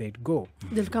 and then they'd go.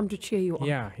 They'll come to cheer you up.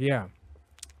 Yeah.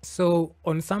 So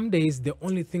on some days, the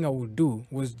only thing I would do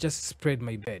was just spread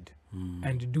my bed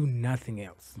and do nothing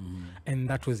else. And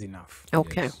that was enough.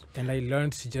 Okay. Yes. And I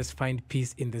learned to just find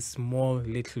peace in the small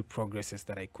little progresses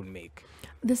that I could make.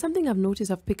 There's something I've noticed,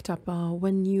 I've picked up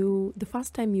when the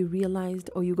first time you realized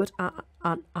or you got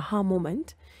an aha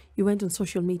moment, you went on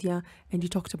social media and you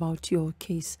talked about your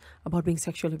case about being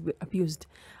sexually abused.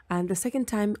 And the second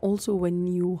time also when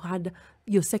you had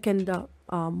your second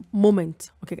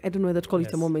moment, okay, I don't know whether to call it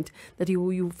a Yes. moment, that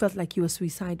you felt like you were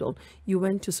suicidal, you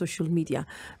went to social media.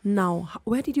 Now,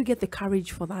 where did you get the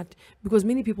courage for that? Because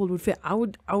many people would feel, I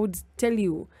would tell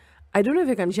you, I don't know if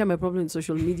I can share my problem in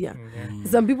social media.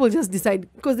 Some people just decide,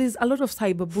 because there's a lot of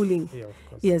cyberbullying. Yeah, of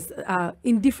course. Yes,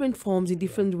 in different forms, in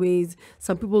different ways.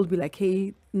 Some people will be like,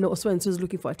 hey, no, so-and-so is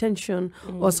looking for attention,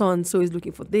 or so-and-so is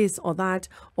looking for this or that,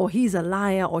 or he's a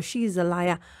liar, or she is a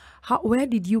liar. Where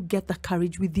did you get the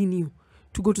courage within you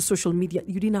to go to social media?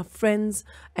 You didn't have friends,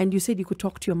 and you said you could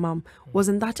talk to your mom.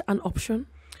 Wasn't that an option?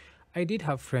 I did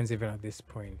have friends even at this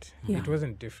point. Yeah. It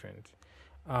wasn't different.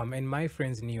 And my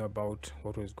friends knew about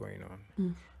what was going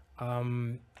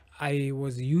on. I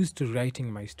was used to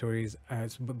writing my stories,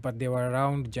 but they were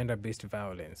around gender-based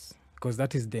violence, because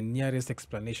that is the nearest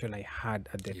explanation I had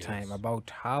at the time about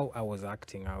how I was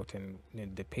acting out and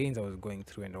the pains I was going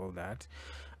through and all that.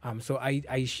 So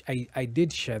I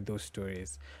did share those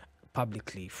stories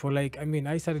publicly for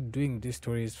I started doing these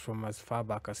stories from as far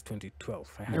back as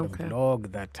 2012. I had Okay. a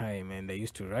blog that time, and I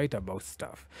used to write about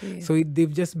stuff. So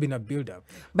they've just been a build-up.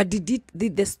 But did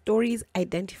the stories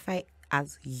identify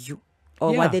as you? Or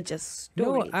were Yeah. they just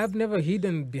stories? No, I've never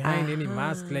hidden behind any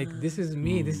mask. Like, this is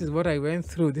me. This is what I went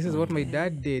through. This is what my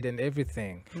dad did and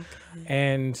everything.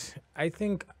 And I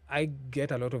think I get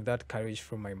a lot of that courage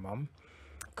from my mom,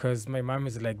 because my mom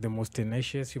is like the most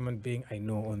tenacious human being I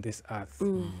know on this earth.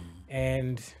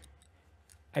 And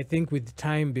I think with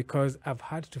time, because I've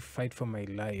had to fight for my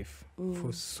life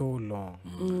for so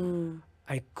long,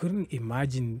 I couldn't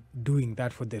imagine doing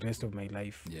that for the rest of my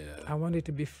life. I wanted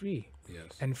to be free.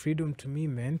 And freedom to me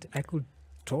meant I could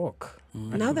talk.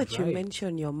 I Now could that you write.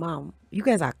 mention your mom, you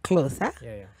guys are close, huh?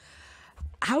 Yeah.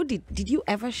 How did you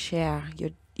ever share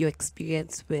your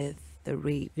experience with the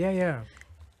rape, Yeah.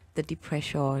 the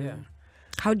depression? Yeah.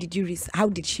 How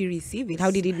did she receive it? How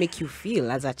did it make you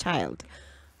feel as a child?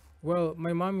 Well,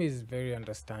 my mom is very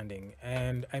understanding.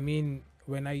 And I mean,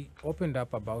 when I opened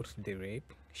up about the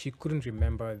rape, she couldn't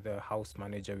remember the house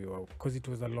manager we were, because it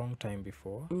was a long time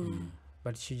before.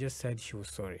 But she just said she was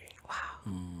sorry.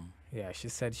 Wow. Yeah, she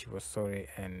said she was sorry,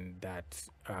 and that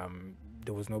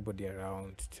there was nobody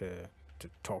around to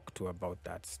talk to about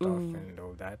that stuff and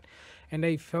all that. And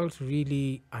I felt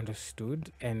really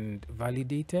understood and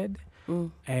validated.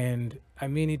 And I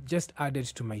mean, it just added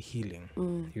to my healing,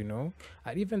 you know.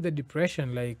 And even the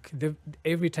depression, like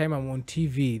every time I'm on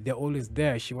TV, they're always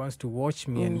there. She wants to watch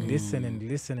me and listen and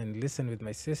listen and listen with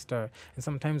my sister and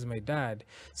sometimes my dad.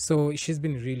 So she's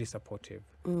been really supportive.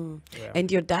 Yeah. And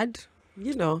your dad,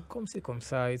 you know, Comme ci, comme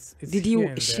ça, it's did here you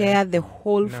and there. share the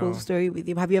whole full No. story with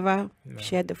him? Have you ever No.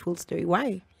 shared the full story?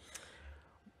 Why?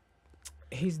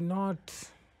 He's not,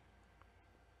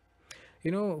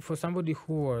 you know, for somebody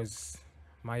who was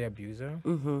my abuser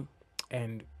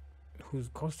and who's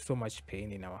caused so much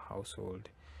pain in our household,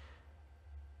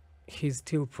 he's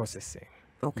still processing.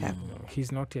 Okay. You know,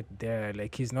 he's not yet there.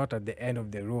 Like, he's not at the end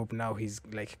of the rope. Now he's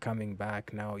like coming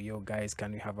back. Now, yo, guys,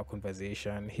 can we have a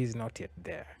conversation? He's not yet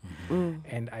there.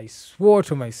 And I swore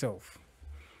to myself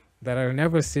that I'll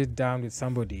never sit down with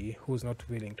somebody who's not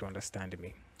willing to understand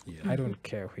me. I don't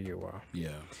care who you are.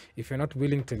 If you're not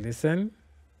willing to listen,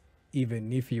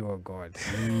 even if you are God,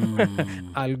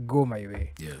 I'll go my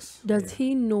way. Does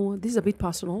he know, this is a bit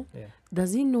personal, Yeah.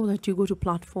 does he know that you go to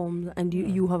platforms and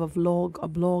you have a blog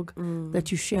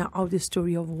that you share out the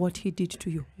story of what he did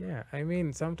to you? Yeah. I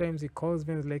mean, sometimes he calls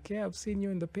me and is like, yeah, I've seen you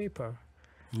in the paper.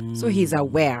 So he's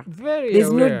aware. Very There's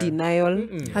aware. no denial.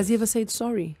 Has he ever said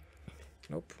sorry?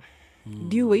 Nope.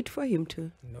 Do you wait for him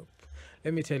to? Nope.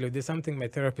 Let me tell you, there's something my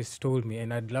therapist told me,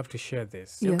 and I'd love to share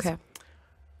this. Yes. Okay.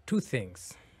 2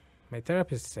 things. My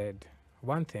therapist said,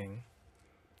 1 thing,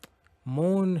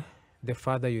 mourn the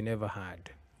father you never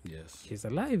had. He's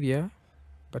alive, yeah,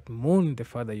 but mourn the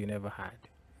father you never had.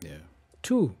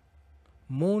 2,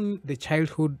 mourn the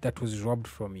childhood that was robbed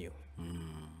from you.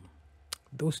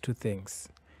 Those 2 things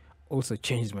also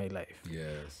changed my life,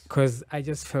 because I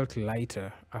just felt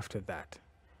lighter after that.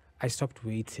 I stopped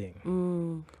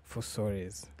waiting for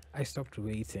sorries. I stopped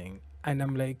waiting. And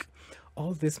I'm like,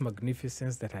 all this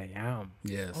magnificence that I am,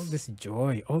 all this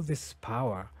joy, all this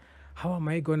power, how am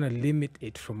I going to limit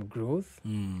it from growth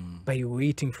by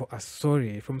waiting for a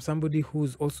sorry from somebody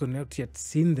who's also not yet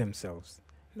seen themselves?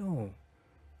 No.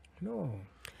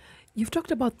 You've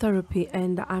talked about therapy,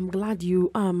 and I'm glad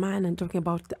you are a man and talking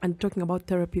about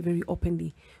therapy very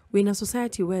openly. We're in a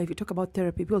society where if you talk about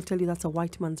therapy, people tell you that's a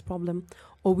white man's problem,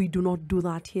 or we do not do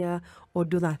that here, or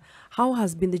do that. How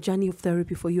has been the journey of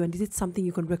therapy for you, and is it something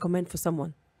you can recommend for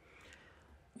someone?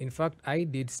 In fact, I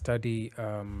did study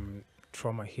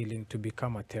trauma healing to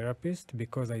become a therapist,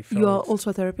 because I felt... You are also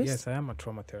a therapist? Yes, I am a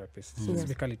trauma therapist,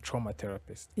 specifically trauma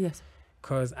therapist. Yes.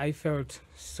 Because I felt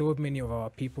so many of our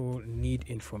people need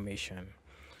information.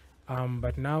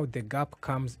 But now the gap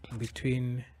comes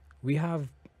between, we have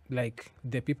like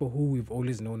the people who we've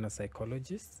always known as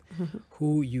psychologists,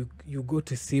 who you go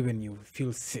to see when you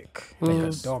feel sick, like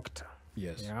a doctor.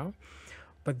 Yeah.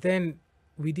 But then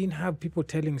we didn't have people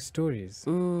telling stories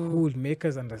who would make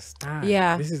us understand.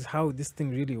 Yeah. This is how this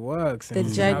thing really works, The and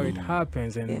this is how it journey.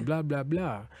 happens, and Yeah. blah, blah,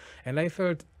 blah. And I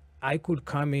felt I could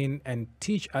come in and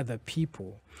teach other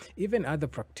people, even other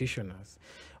practitioners.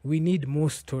 We need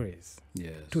more stories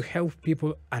to help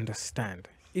people understand.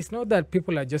 it's not that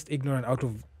people are just ignorant out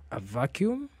of a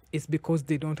vacuum. It's because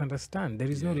they don't understand. There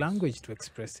is no language to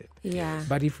express it. Yeah.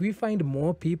 But if we find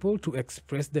more people to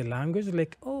express the language,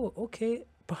 like, oh, okay,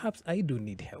 perhaps I do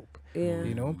need help. Yeah.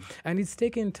 You know, and it's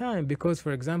taken time because,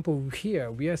 for example, here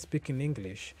we are speaking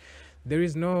English. There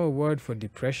is no word for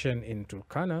depression in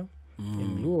Turkana,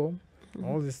 in Luo.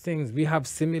 All these things, we have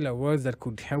similar words that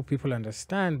could help people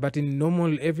understand, but in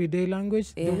normal everyday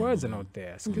language, the words are not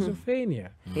there. Schizophrenia,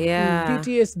 Yeah.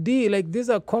 PTSD, like these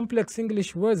are complex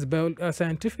English words,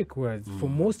 scientific words for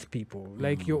most people.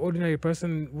 Like your ordinary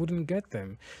person wouldn't get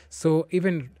them. So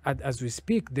even as we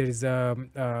speak, there is a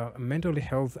mental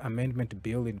health amendment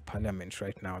bill in Parliament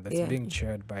right now that's being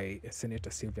chaired by Senator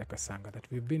Sylvia Kasanga that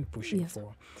we've been pushing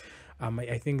for.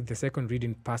 I think the second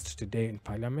reading passed today in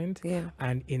Parliament. Yeah.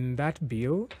 And in that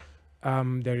bill,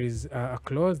 there is a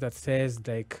clause that says,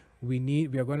 like, we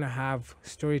are going to have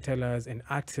storytellers and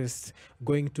artists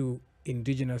going to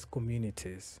indigenous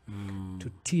communities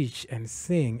to teach and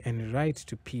sing and write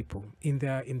to people in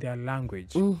their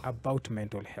language about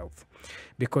mental health.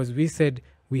 Because we said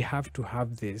we have to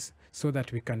have this so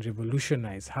that we can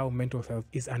revolutionize how mental health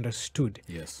is understood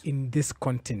in this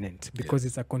continent, because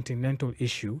it's a continental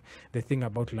issue, the thing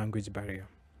about language barrier.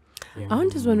 I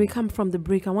want us, when we come from the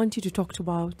break, I want you to talk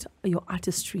about your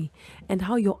artistry and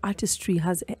how your artistry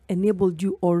has enabled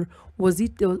you, or was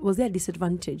there a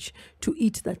disadvantage to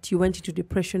it that you went into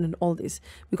depression and all this?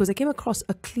 Because I came across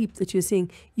a clip that you're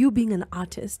saying, you being an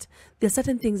artist, there are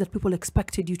certain things that people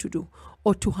expected you to do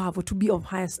or to have or to be of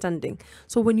higher standing.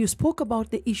 So when you spoke about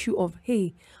the issue of,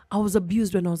 hey, I was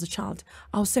abused when I was a child,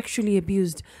 I was sexually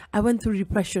abused, I went through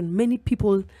depression, many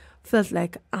people felt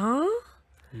like,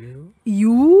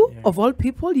 you of all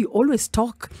people, you always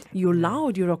talk, you're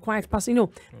loud, you're a quiet person. You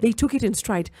know, they took it in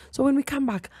stride. So when we come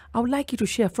back, I would like you to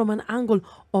share from an angle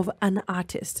of an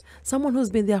artist, someone who's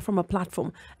been there from a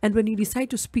platform, and when you decide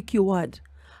to speak your word,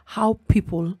 how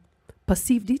people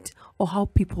perceived it or how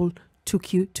people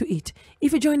took you to it.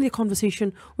 If you join the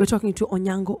conversation, we're talking to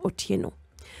Onyango Otieno.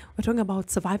 We're talking about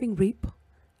surviving rape,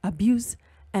 abuse,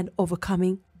 and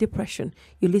overcoming depression.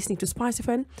 You're listening to Spice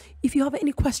FM. If you have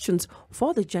any questions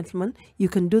for the gentleman, you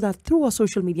can do that through our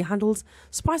social media handles,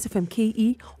 Spice FM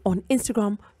KE on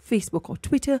Instagram, Facebook, or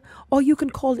Twitter, or you can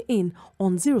call in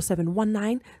on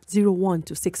 0719 01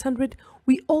 to 600.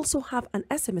 We also have an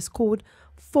SMS code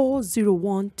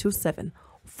 40127.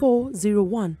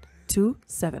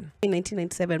 40127. In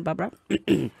 1997, Barbara.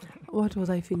 What was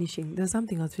I finishing? There's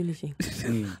something I was finishing.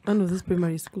 One of those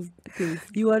primary school things.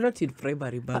 You were not in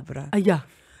primary, Barbara. Yeah.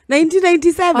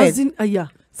 1997. I was in, yeah.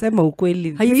 Sema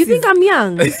ukweli. You think I'm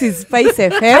young? This is Spice I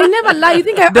FM. never lie. You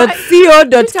think I .co.ke.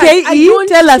 don't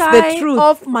Tell us the shy truth.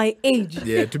 of my age.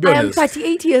 Yeah, to be I am honest.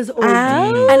 38 years old.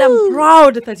 Oh. And I'm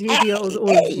proud 38 years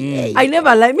old. I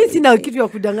never lie. Me sina kitu ya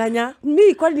kudanganya.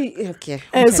 Me, kwani, okay.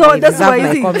 So that's why my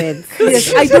you think. comments.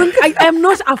 Yes, I am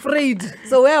not afraid.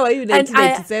 So where were you in And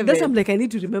 1997? that's I'm like, I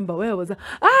need to remember where I was.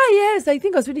 Yes, I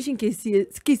think I was finishing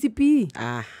KCP.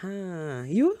 Aha.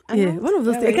 You? Yeah, one of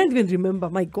those Where things. I were can't even remember.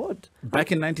 My God.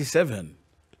 Back in 97.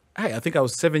 I think I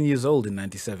was 7 years old in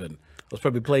 97. I was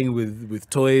probably playing with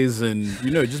toys and,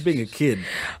 just being a kid.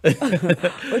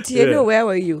 Otieno, where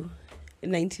were you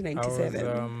in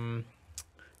 1997?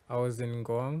 I was in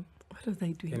Ngong What was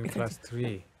I doing? in class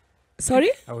 3.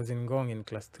 Sorry? I was in Ngong in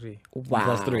class 3. Wow.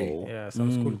 Class 3. Yeah,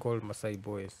 some school called Masai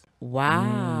Boys.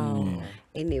 Wow.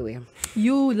 Anyway.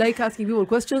 You like asking people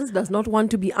questions, does not want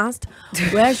to be asked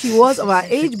where she was of her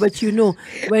age, but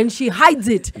when she hides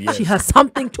it, she has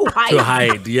something to hide. To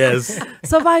hide, yes.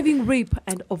 Surviving rape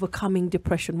and overcoming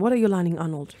depression. What are you learning,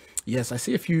 Arnold? Yes, I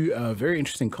see a few very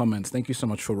interesting comments. Thank you so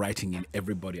much for writing in,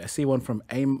 everybody. I see one from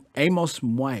Amos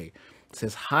Mwai. It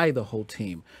says, hi, the whole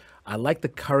team. I like the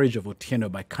courage of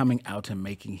Otieno by coming out and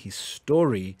making his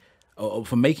story, or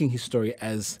for making his story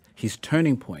as his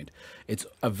turning point. It's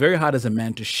very hard as a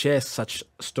man to share such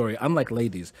story. Unlike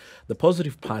ladies, the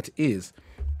positive part is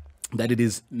that it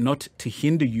is not to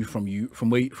hinder you from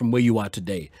where you are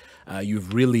today.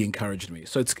 You've really encouraged me.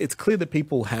 So it's clear that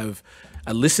people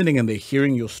are listening and they're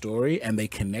hearing your story and they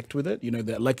connect with it.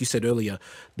 That, like you said earlier,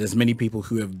 there's many people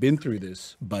who have been through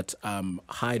this but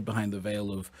hide behind the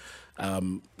veil of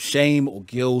shame or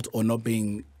guilt or not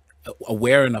being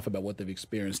aware enough about what they've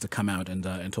experienced to come out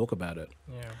and talk about it.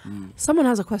 Yeah. Someone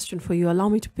has a question for you. Allow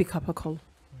me to pick up a call.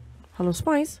 Hello,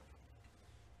 Spice.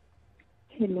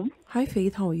 Hello, Hi,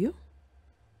 Faith. How are you?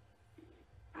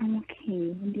 I'm okay.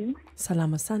 And you?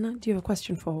 Salama sana. Do you have a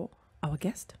question for our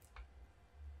guest?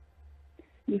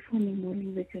 Before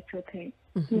nimuulize chochote,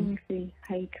 let me say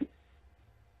hi to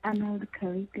Arnold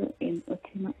Karigo and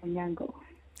Otieno Onyango.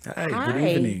 Hi, good Hi.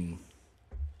 evening.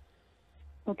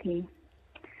 Okay.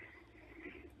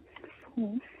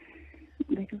 So,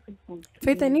 the topic of Faith,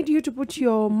 I today- need you to put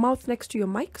your mouth next to your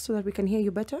mic so that we can hear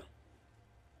you better.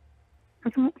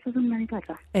 Sasa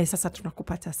mnanipata? Sasa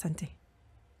tunakupata, asante.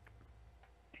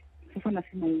 Sasa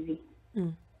nasema hivi.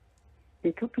 Mm.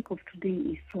 The topic of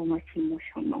today is so much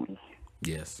emotional.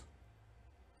 Yes.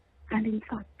 And in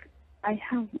fact, I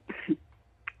have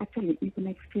actually even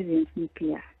experienced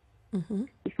nuclear. Mm-hmm.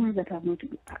 It's not that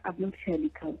I've not shared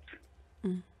it out.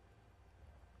 Mm.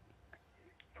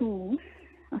 So,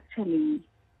 actually,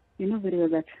 you know very well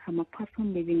that I'm a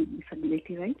person living with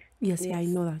disability, right? Yes, yeah, I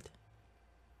know that.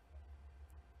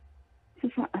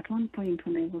 So at one point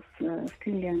when I was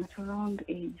still young, at around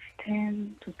age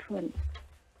 10 to 12,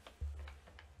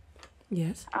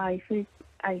 Yes. I faced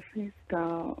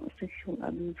sexual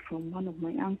abuse from one of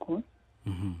my uncles.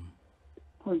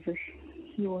 Because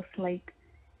he was like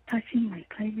touching my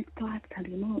private parts, and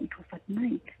you know, it was at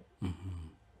night.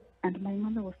 And my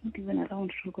mother was not even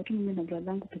around. Tulikuwa tu mimi na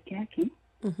brother yangu peke yake.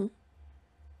 Mm-hmm.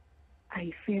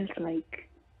 I felt like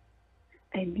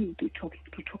I need to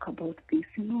talk about this.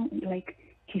 You know, like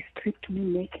he stripped me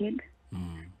naked,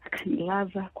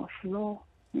 akanilaza kwa floor.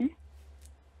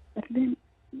 But then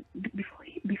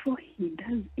before he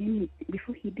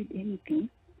did anything,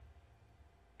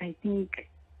 I think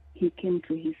he came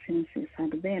to his senses,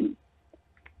 and then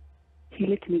he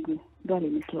let me go. Though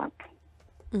he slap.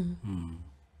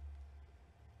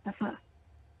 Sasa,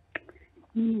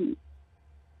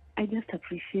 I just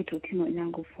appreciate Otieno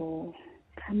Onyango for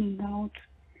coming out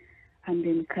and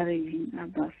encouraging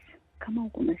others. Kama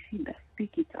uko na shida,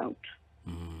 speak it out.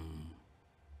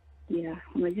 Yeah,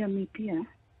 unajua mi pia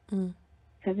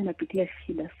sasa napitia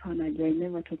shida sana. I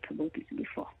never talked about it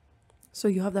before. So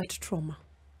you have that trauma.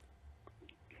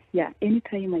 Yeah,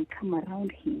 anytime I come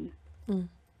around him,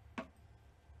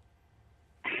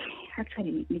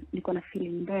 actually niko na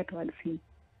feeling mbaya towards him.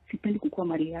 Sipendi kukuwa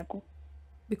mali yako.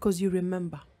 Because you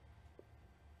remember.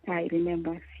 I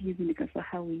remember, siwezi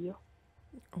nikasahau hiyo.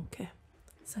 Okay.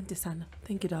 Asante sana.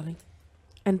 Thank you, darling.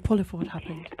 And Paula, for what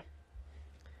happened.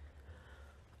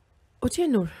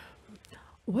 Otieno,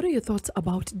 what are your thoughts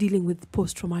about dealing with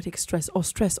post-traumatic stress or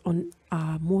stress on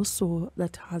more so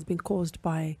that has been caused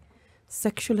by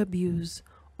sexual abuse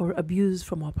or abuse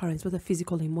from our parents, whether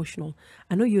physical or emotional?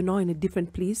 I know you're now in a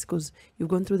different place because you've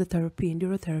gone through the therapy and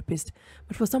you're a therapist.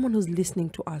 But for someone who's listening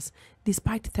to us,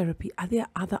 despite therapy, are there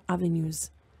other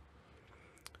avenues?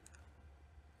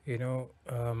 You know,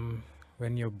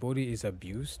 when your body is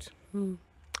abused,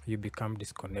 you become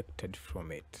disconnected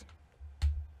from it.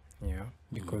 Yeah,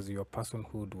 because your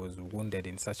personhood was wounded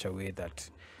in such a way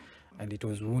that, and it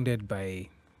was wounded by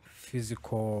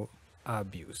physical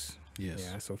abuse. Yes.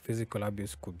 Yeah, so physical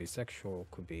abuse could be sexual,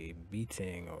 could be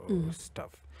beating or stuff.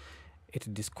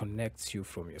 It disconnects you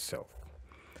from yourself.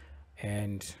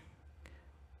 And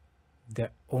the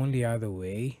only other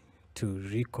way to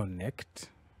reconnect,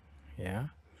 yeah,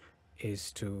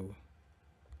 is to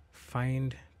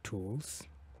find tools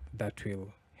that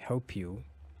will help you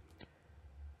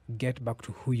get back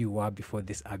to who you were before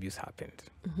this abuse happened.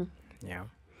 Yeah.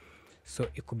 So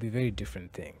it could be very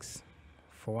different things.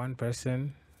 For one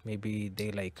person, maybe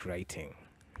they like writing.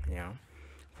 Yeah.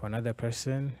 For another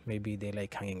person, maybe they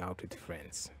like hanging out with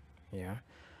friends. Yeah.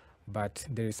 But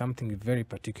there is something very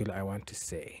particular I want to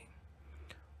say.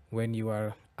 When you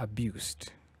are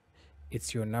abused,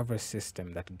 it's your nervous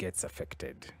system that gets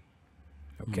affected.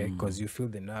 Okay, because you feel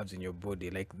the nerves in your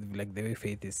body, like the way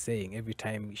Faith is saying, every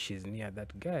time she's near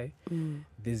that guy,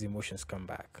 these emotions come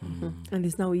back. And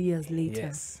it's now years later.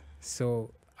 Yes.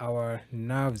 So our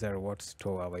nerves are what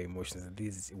store our emotions,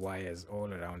 these wires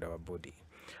all around our body.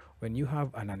 When you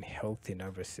have an unhealthy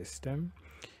nervous system,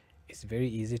 it's very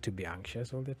easy to be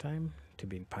anxious all the time, to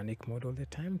be in panic mode all the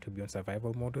time, to be on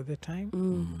survival mode all the time.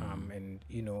 And,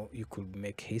 you know, you could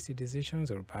make hasty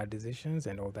decisions or bad decisions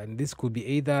and all that. And this could be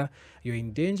either you're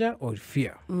in danger or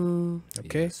fear.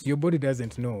 Okay? Yes. Your body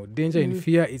doesn't know. Danger and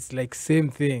fear, it's like same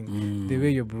thing, the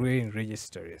way your brain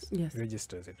registers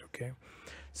it, okay?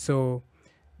 So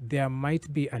there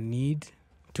might be a need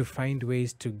to find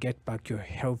ways to get back your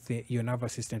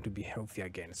nervous system to be healthy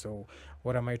again. So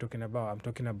what am I talking about? I'm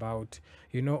talking about,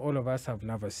 you know, all of us have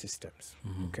nervous systems,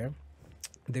 okay?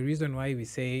 The reason why we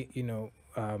say, you know,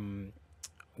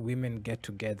 women get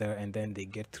together and then they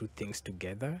get through things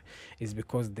together is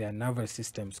because their nervous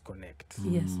systems connect.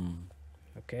 Yes.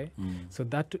 Okay, so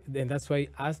that's why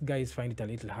us guys find it a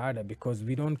little harder, because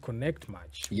we don't connect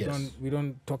much. Yes. We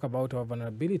don't talk about our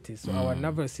vulnerabilities, so our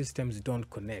nervous systems don't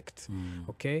connect.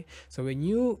 Okay, so when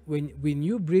you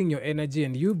bring your energy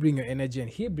and you bring your energy and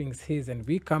he brings his and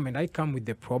we come and I come with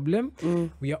the problem,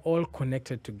 we are all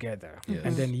connected together.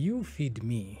 And then you feed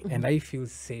me and I feel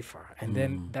safer, and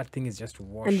then that thing is just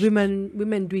washed. And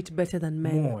women do it better than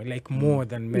men. More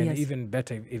than men, Yes. even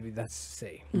better if that's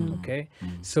say. Okay,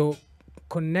 so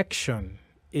connection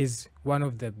is one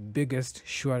of the biggest,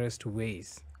 surest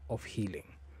ways of healing.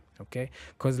 Okay,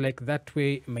 because like that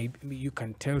way, maybe you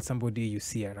can tell somebody you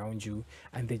see around you,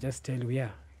 and they just tell you,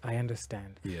 yeah, I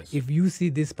understand. Yes. If you see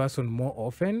this person more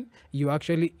often, your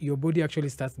body actually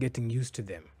starts getting used to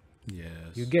them.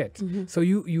 Yes. You get. So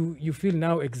you feel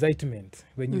now excitement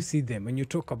when you see them, when you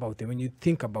talk about them, when you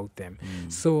think about them.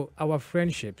 So our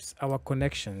friendships, our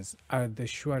connections are the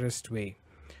surest way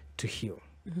to heal.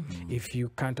 If you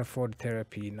can't afford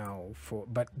therapy now,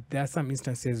 but there are some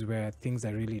instances where things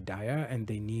are really dire and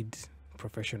they need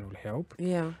professional help.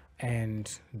 Yeah.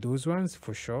 And those ones,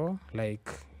 for sure, like,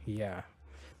 yeah,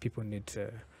 people need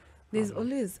to. There's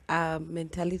always a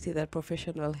mentality that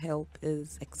professional help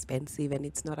is expensive and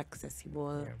it's not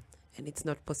accessible and it's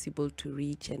not possible to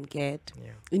reach and get.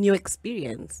 Yeah. In your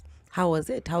experience, how was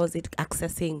it? How was it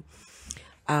accessing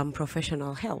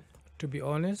professional help? To be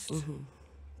honest,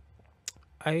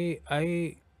 I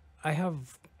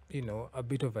have, a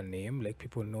bit of a name, like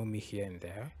people know me here and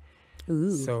there.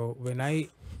 Ooh. So when I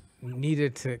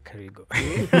needed to Karigo.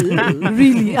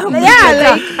 Really? Yeah,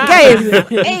 like, guys,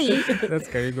 hey. That's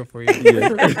Karigo for you.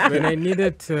 When I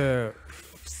needed to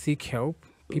seek help,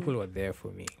 people were there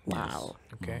for me. Wow.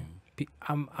 Okay.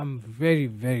 I'm very,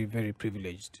 very, very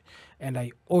privileged, and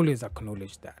I always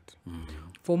acknowledge that.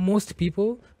 For most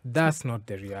people, that's not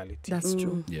the reality. That's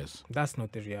true. Yes. That's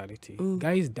not the reality.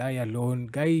 Guys die alone.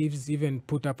 Guys even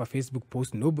put up a Facebook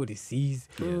post nobody sees.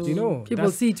 People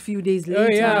that's- see it few days Oh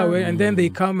later. yeah, and then they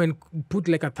come and put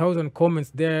like 1,000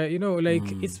 comments there.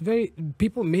 It's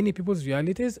many people's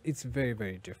realities. It's very,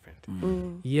 very different.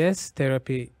 Yes,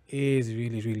 therapy is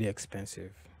really, really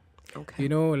expensive. Okay.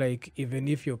 Even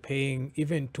if you're paying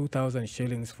even 2,000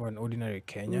 shillings for an ordinary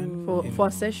Kenyan, For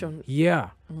a session. it's Yeah.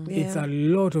 a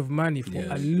lot of money for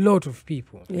a lot of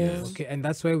people. Yes. Okay, and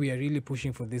that's why we are really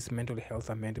pushing for this mental health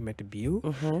amendment bill,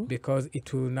 because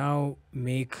it will now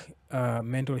make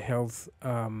mental health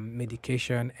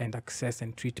medication and access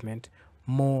and treatment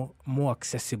more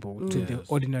accessible to the Yes.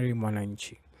 ordinary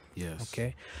mwananchi. Yes.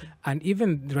 Okay, and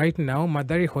even right now,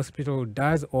 Madari Hospital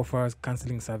does offer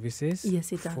counseling services.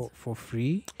 Yes, it does. For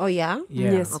free. Oh, yeah?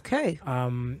 Yeah. Yes. Okay.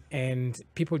 And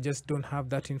people just don't have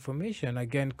that information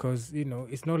again, because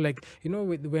it's not like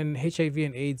when HIV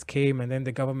and AIDS came, and then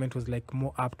the government was like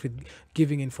more apt with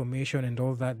giving information and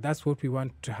all that. That's what we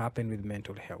want to happen with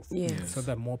mental health. Yes. So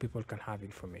that more people can have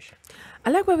information. I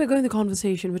like where we're going the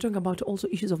conversation. We're talking about also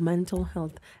issues of mental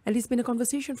health. And it's been a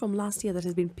conversation from last year that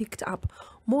has been picked up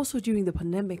more so during the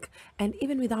pandemic. And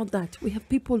even without that, we have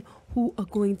people who are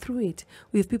going through it.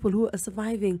 We have people who are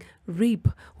surviving rape,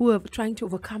 who are trying to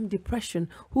overcome depression,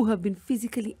 who have been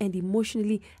physically and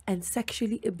emotionally and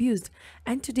sexually abused.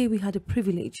 And today we had a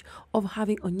privilege of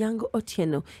having Onyango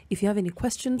Otieno. If you have any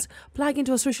questions, plug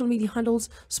into our social media handles,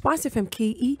 Spice FM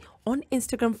KE on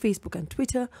Instagram, Facebook and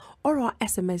Twitter, or our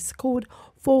SMS code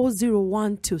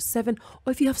 40127.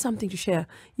 Or if you have something to share,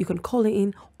 you can call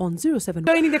in on 07.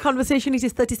 Joining the conversation, it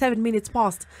is 37 minutes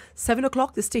past 7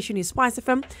 o'clock. The station is Spice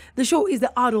FM. The show is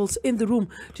The Adults in the Room.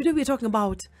 Today we're talking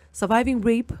about surviving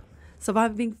rape,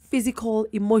 surviving physical,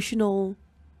 emotional,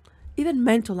 even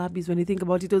mental abuse when you think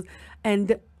about it,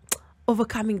 and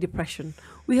overcoming depression.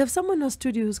 We have someone in our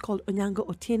studio who's called Onyango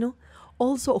Otieno,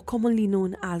 also commonly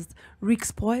known as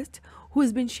Rick's Poet, who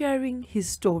has been sharing his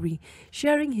story,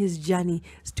 sharing his journey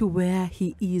to where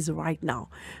he is right now.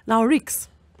 Now, Rick's,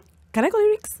 can I call you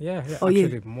Rick's? Yeah. Oh, yeah.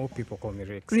 Actually, more people call me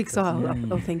Rix. Rick's, because-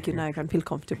 oh, thank you. Now I can feel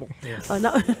comfortable. Yes.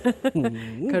 Now,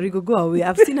 Karigo, go away.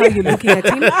 I've seen how you're looking at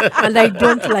him, and I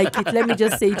don't like it. Let me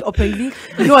just say it openly.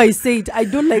 No, I say it. I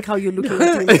don't like how you're looking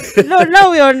at him. No,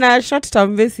 now we're on a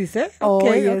short-term basis, eh? Oh,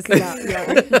 yes, okay.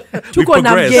 yeah. We Tuko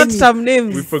na progress. mgeni. Short-term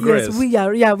names. We progress. Yes, we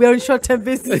are. Yeah, we're on short-term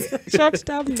basis.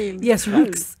 Short-term names. Yes,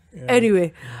 Rooks.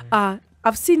 Anyway,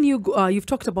 I've seen you. You've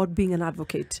talked about being an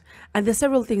advocate, and there's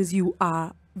several things you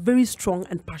are very strong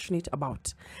and passionate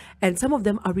about, and some of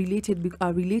them are related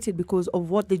because of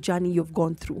what the journey you've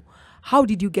gone through. How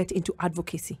did you get into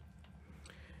advocacy?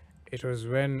 It was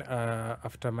when,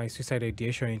 after my suicide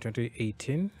ideation in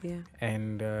 2018,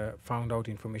 and found out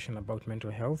information about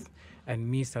mental health, and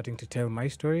me starting to tell my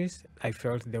stories, I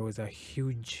felt there was a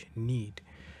huge need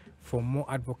for more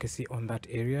advocacy on that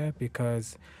area,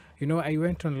 because, you know, I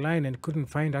went online and couldn't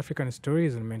find African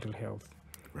stories on mental health.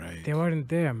 Right. They weren't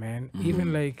there, man.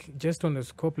 Even like just on the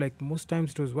scope, like most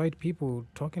times it was white people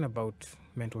talking about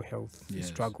mental health Yes.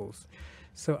 struggles.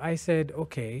 So I said,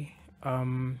 okay,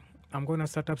 I'm going to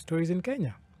start up stories in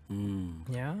Kenya.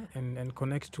 Yeah, and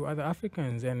connect to other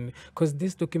Africans. And because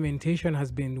this documentation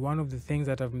has been one of the things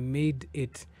that have made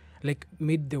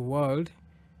the world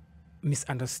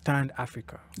misunderstand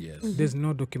Africa. Yes. There's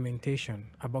no documentation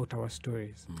about our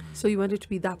stories. So you wanted to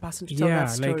be that person to tell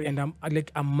that story. Like, and I'm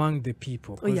like among the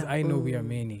people, because yeah. I know we are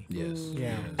many. Yes. Yeah.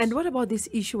 Yes. And what about this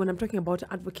issue when I'm talking about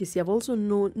advocacy? I've also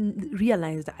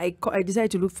realized that I decided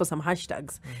to look for some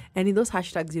hashtags. And in those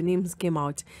hashtags, your names came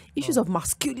out. Issues of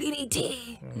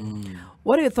masculinity.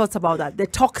 What are your thoughts about that? The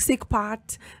toxic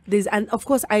part. And of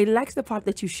course, I like the part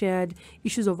that you shared,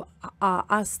 issues of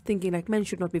us thinking like men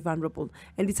should not be vulnerable.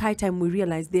 And it's high time we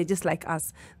realize they're just like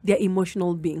us. They're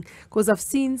emotional beings. Because I've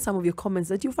seen some of your comments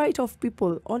that you fight off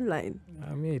people online.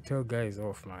 I mean, tell guys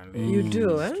off, man. You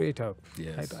do, eh? Straight up.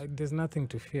 Yes. There's nothing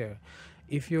to fear.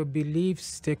 If your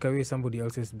beliefs take away somebody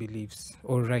else's beliefs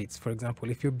or rights, for example,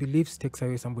 if your beliefs takes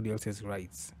away somebody else's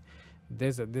rights,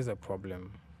 there's a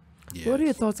problem. Yes. What are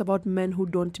your thoughts about men who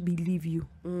don't believe you?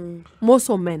 More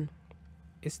so men.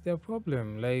 It's their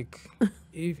problem. Like,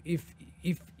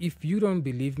 if you don't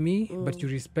believe me, but you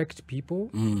respect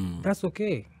people, that's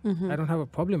okay. I don't have a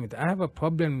problem with that. I have a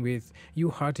problem with you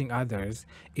hurting others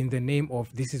in the name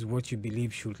of this is what you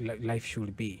believe life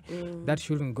should be. That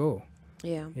shouldn't go.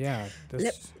 Yeah. Yeah.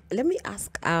 Let me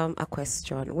ask a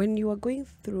question. When you were going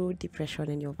through depression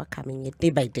and you're overcoming it day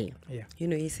by day, Yeah. you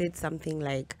know, you said something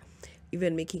like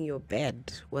even making your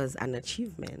bed was an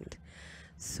achievement.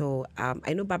 So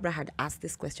I know Barbara had asked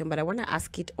this question, but I want to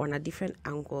ask it on a different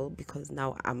angle, because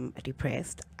now I'm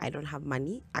depressed. I don't have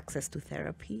money, access to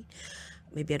therapy.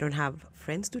 Maybe I don't have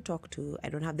friends to talk to. I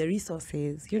don't have the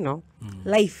resources, you know.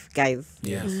 Life, guys.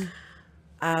 Yes.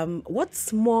 What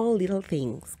small little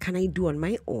things can I do on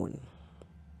my own?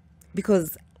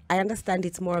 Because I understand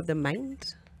it's more of the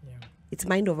mind. Yeah. It's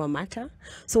mind over matter.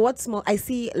 So what small, I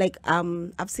see, like,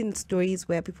 I've seen stories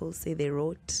where people say they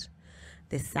wrote,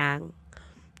 they sang,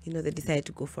 you know, they decided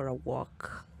to go for a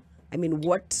walk. I mean,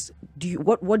 what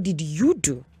did you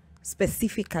do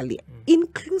specifically,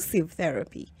 inclusive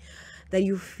therapy, that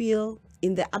you feel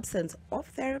in the absence of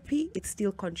therapy, it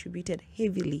still contributed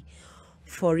heavily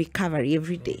for recovery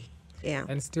every day? Yeah.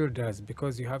 And still does,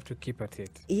 because you have to keep at it.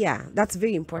 Yeah, that's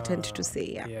very important to say.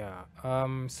 Yeah.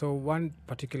 Yeah. So one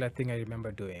particular thing I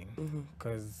remember doing,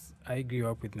 because I grew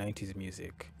up with 90s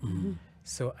music.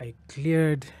 So I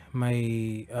cleared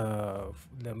my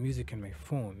the music in my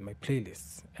phone, my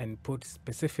playlists, and put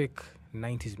specific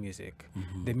 90s music,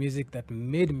 the music that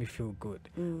made me feel good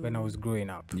when I was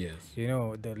growing up. Yes. You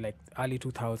know, the like early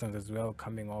 2000s as well,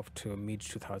 coming off to mid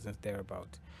 2000s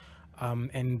thereabout.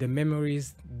 And the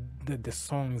memories that the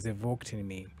songs evoked in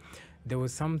me. There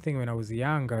was something when I was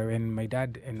younger, when my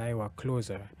dad and I were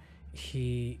closer,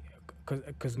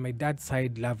 because my dad's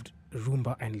side loved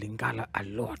rumba and lingala a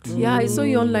lot. Yeah, I saw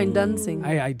you online dancing.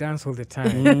 I dance all the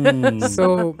time.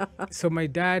 So my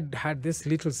dad had this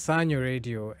little Sanyo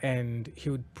radio, and he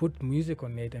would put music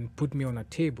on it and put me on a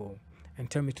table and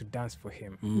tell me to dance for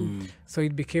him. So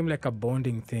it became like a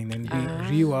bonding thing, and we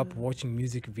grew up watching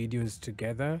music videos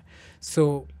together.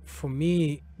 So for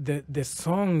me, the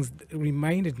songs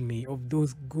reminded me of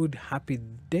those good, happy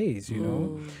days, you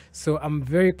know. So I'm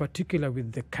very particular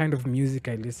with the kind of music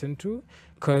I listen to,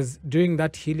 because during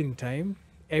that healing time,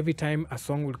 every time a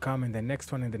song would come and the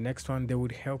next one and the next one, they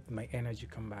would help my energy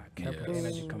come back,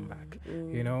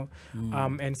 you know.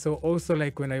 And so also,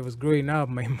 like when I was growing up,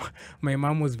 my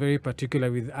mom was very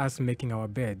particular with us making our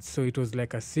beds. So it was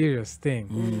like a serious thing.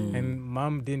 And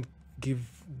mom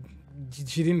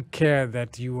she didn't care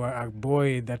that you were a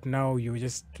boy, that now you were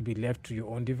just to be left to your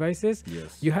own devices.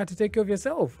 Yes. You had to take care of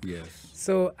yourself. Yes.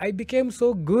 So I became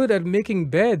so good at making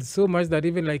beds, so much that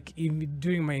even like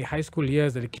during my high school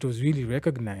years, like it was really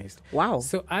recognized. Wow.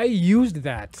 So I used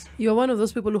that. You're one of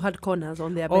those people who had corners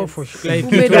on their beds. Oh, for sure. Like Who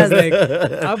it made was us- like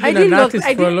I've been an artist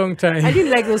for a long time. I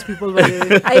didn't like those people, by the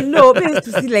way. I know, but used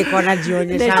to see like on a The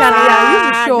journey. channel, yeah,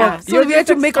 used to show up. So You're we had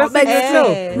to just make our bed expressing slow.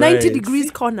 yourself. 90 Right.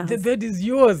 degrees corners. The bed is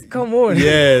yours. Come on.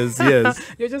 Yes. Yes.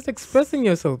 You're just expressing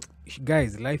yourself.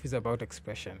 Guys, life is about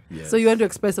expression. Yes. So you want to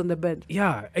express on the bed.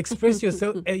 Yeah, express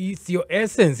yourself. It's your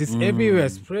essence. It's everywhere.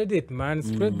 Spread it, man.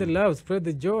 Spread the love. Spread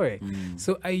the joy.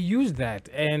 So I use that,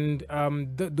 and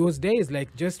those days,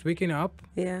 like just waking up,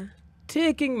 Yeah.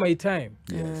 taking my time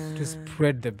Yes. to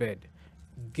spread the bed.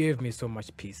 gave me so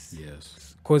much peace.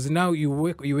 Yes. Because now you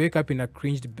wake up in a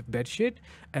cringed bed sheet,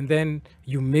 and then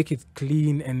you make it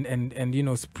clean and you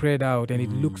know, spread out, and it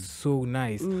looks so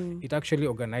nice. It actually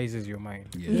organizes your mind.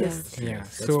 Yes. Yeah,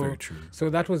 That's so very true. so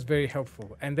that was very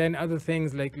helpful. And then other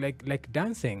things like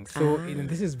dancing. So and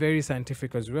this is very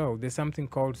scientific as well. There's something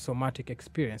called somatic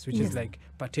experience, which is like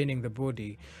pertaining the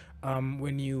body.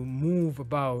 When you move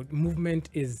about, movement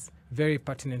is very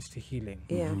pertinent to healing.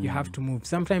 Yeah. You have to move.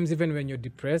 Sometimes even when you're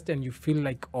depressed and you feel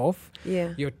like off,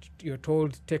 Yeah. you're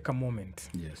told take a moment.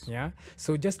 Yes. Yeah.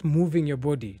 So just moving your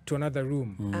body to another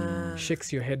room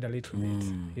shakes your head a little bit.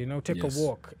 You know, take Yes. a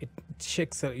walk. It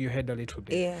shakes your head a little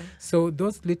bit. Yeah. So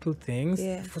those little things,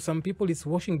 Yeah. for some people, it's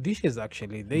washing dishes.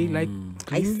 Actually, they like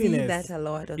I see cleanliness. that a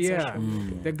lot on Yeah. social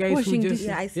media. The guys Washing who just dishes.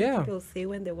 Yeah, I see yeah. people say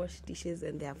when they wash dishes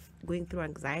and they're going through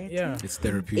anxiety, Yeah. It's it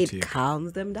therapeutic.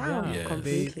 calms them down Yeah, Yes.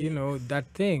 completely. they, you know, that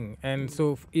thing. And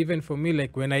so even for me,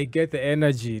 like when I get the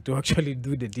energy to actually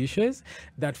do the dishes,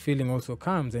 that feeling also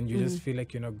comes, and you just feel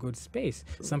like you're in a good space.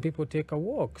 Some people take a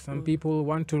walk. Some people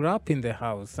want to rap in the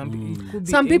house. Some it could be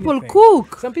Some people anything.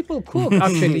 cook. Some people cook,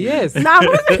 actually, yes. Now,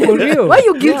 For real. why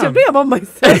you guilty me about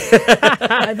myself?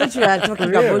 I thought you were talking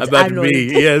about, About Arnold.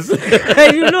 me, yes.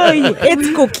 You know, he hates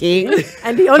cooking.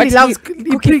 And he only But loves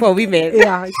cooking for women.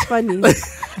 Yeah, it's funny.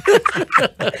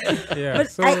 Yeah.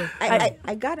 But So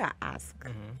I gotta ask,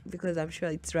 because I'm sure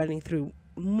it's running through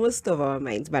most of our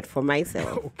minds, but for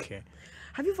myself, okay.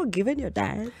 have you forgiven your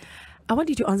dad? I want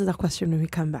you to answer that question when we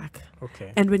come back.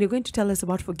 Okay. And when you're going to tell us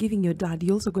about forgiving your dad,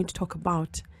 you're also going to talk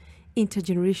about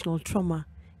intergenerational trauma,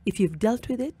 if you've dealt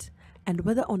with it, and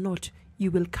whether or not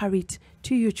you will carry it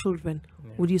to your children.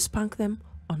 Would you spank them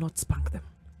or not spank them?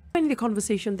 In the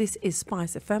conversation, this is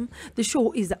Spice FM. The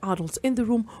show is The Adults in the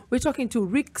Room. We're talking to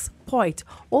Rick's Poet,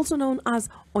 also known as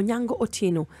Onyango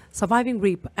Otieno, surviving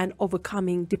rape and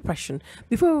overcoming depression.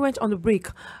 Before we went on the break,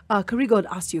 Karigod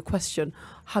asked you a question.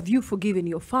 Have you forgiven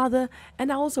your father?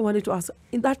 And I also wanted to ask,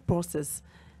 in that process,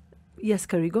 yes,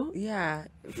 Karigo? Yeah.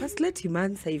 First, let him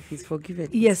answer if he's forgiven.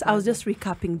 his Yes, I was father. just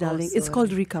recapping, darling. It's sorry. called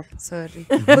recap. Sorry,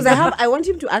 because I want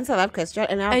him to answer that question,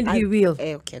 and He will.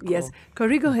 Okay, cool. Yes,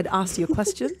 Karigo had asked you a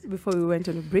question before we went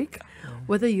on a break,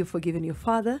 whether you've forgiven your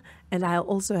father, and I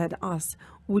also had asked,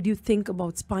 would you think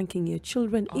about spanking your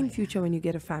children in future when you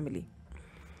get a family?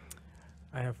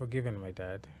 I have forgiven my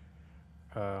dad.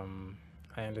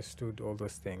 I understood all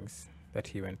those things that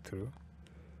he went through.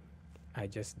 I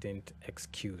just didn't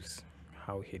excuse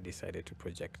how he decided to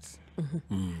project.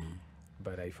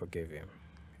 But I forgave him.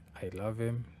 I love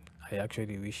him. I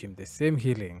actually wish him the same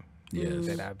healing Yes.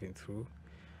 that I've been through.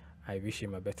 I wish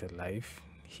him a better life.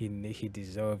 He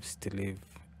deserves to live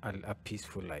a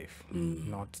peaceful life,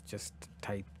 not just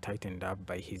tightened up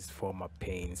by his former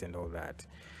pains and all that.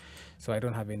 So I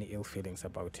don't have any ill feelings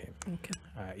about him. Okay.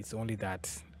 It's only that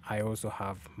I also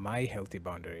have my healthy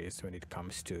boundaries when it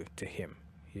comes to him.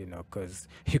 You know, because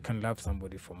you can love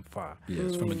somebody from far.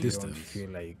 Yes, from a You don't distance. feel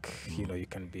like, you know, you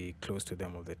can be close to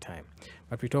them all the time.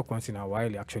 But we talk once in a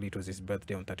while. Actually, it was his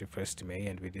birthday on 31st May,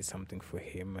 and we did something for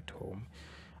him at home.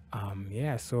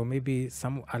 Yeah, so maybe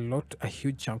a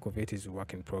huge chunk of it is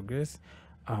work in progress.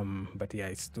 But yeah,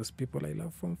 it's those people I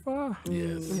love from far.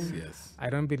 Yes, yes. I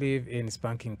don't believe in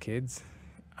spanking kids.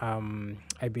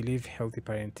 I believe healthy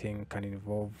parenting can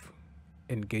involve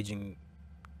engaging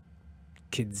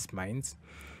kids' minds,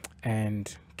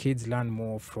 and kids learn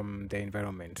more from their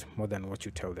environment more than what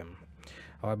you tell them.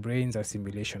 Our brains are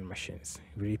simulation machines.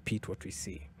 We repeat what we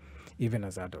see, even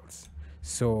as adults.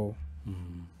 So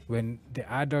when the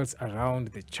adults around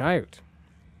the child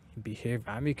behave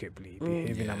amicably,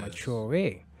 behave in a mature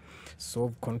way,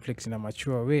 solve conflicts in a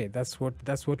mature way, that's what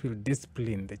will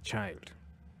discipline the child.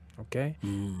 Okay?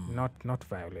 Not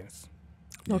violence.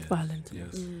 Not Yes, violent.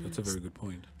 Yes, that's a very good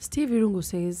point. Steve Irungu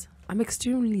says, I'm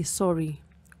extremely sorry,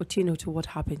 Otieno, to what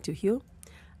happened to you.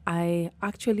 I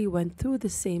actually went through the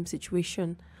same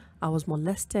situation. I was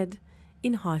molested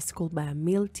in high school by a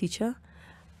male teacher.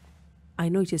 I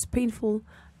know it is painful,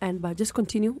 but just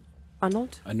continue,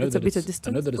 Arnold. I know it's that a bit of I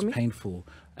distance know that for it's me. painful,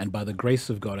 and by the grace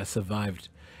of God, I survived.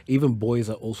 Even boys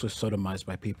are also sodomized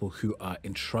by people who are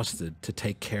entrusted to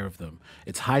take care of them.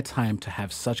 It's high time to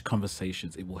have such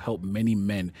conversations. It will help many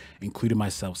men, including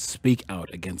myself, speak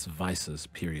out against vices,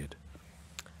 period.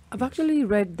 I've actually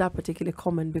read that particular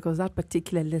comment because that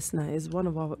particular listener is one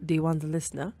of our day one's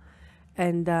listener.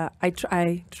 And I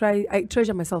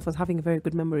treasure myself as having a very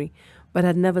good memory, but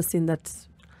I'd never seen that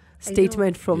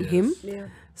statement from him. Yeah.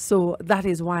 So that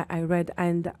is why I read,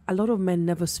 and a lot of men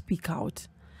never speak out.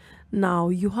 Now,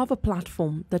 you have a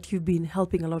platform that you've been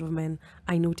helping a lot of men.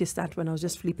 I noticed that when I was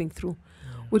just flipping through.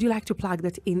 Would you like to plug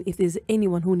that in if there's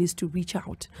anyone who needs to reach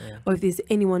out Yeah. or if there's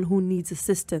anyone who needs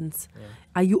assistance? Yeah.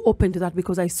 Are you open to that?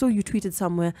 Because I saw you tweeted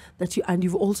somewhere that you, and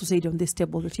you've also said on this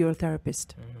table that you're a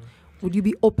therapist. Would you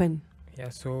be open? Yeah,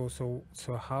 so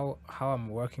how I'm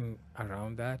working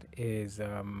around that is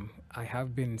I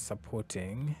have been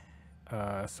supporting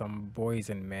some boys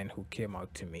and men who came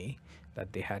out to me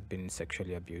that they had been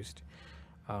sexually abused,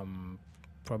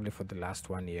 probably for the last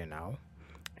 1 year now.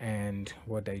 And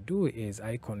what I do is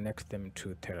I connect them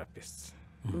to therapists.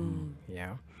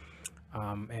 Yeah.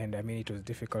 And I mean, it was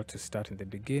difficult to start in the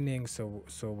beginning. So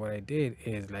what I did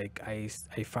is like I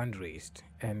fundraised,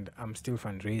 and I'm still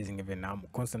fundraising even now. I'm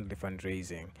constantly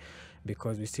fundraising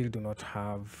because we still do not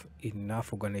have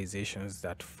enough organizations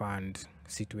that fund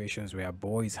situations where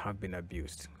boys have been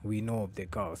abused. We know of the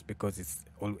girls because it's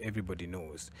all everybody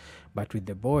knows, but with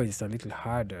the boys it's a little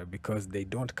harder because they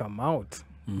don't come out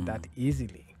that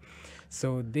easily.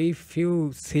 So they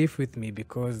feel safe with me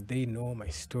because they know my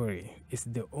story. It's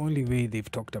the only way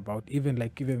they've talked about, even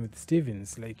with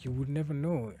Stevens, like you would never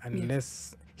know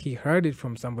unless he heard it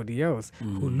from somebody else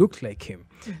who looked like him,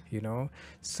 you know.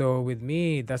 So with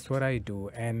me, that's what I do.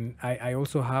 And I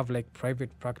also have like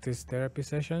private practice therapy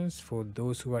sessions for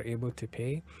those who are able to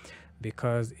pay,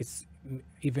 because it's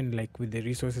even like with the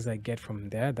resources I get from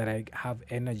there that I have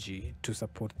energy to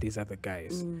support these other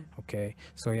guys. Okay.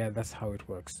 So yeah, that's how it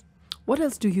works. What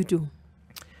else do you do?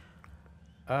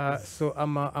 So I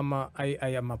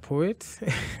am a poet.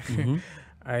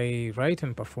 I write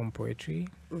and perform poetry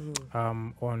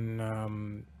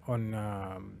on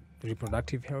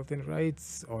reproductive health and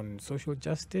rights, on social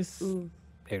justice,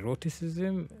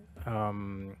 eroticism.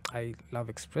 I love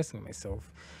expressing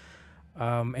myself,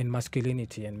 and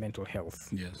masculinity and mental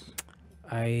health. Yes.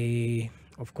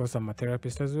 Of course, I'm a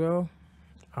therapist as well.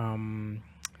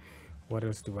 What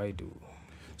else do I do?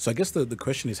 So I guess the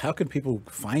question is, how can people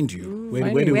find you?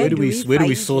 Where Where do we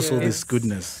find source all you? this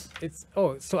goodness?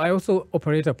 So I also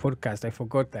operate a podcast. I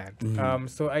forgot that.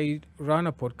 So I run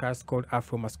a podcast called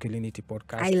Afro Masculinity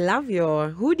Podcast. I love your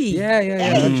hoodie. Yeah.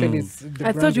 Actually, it's the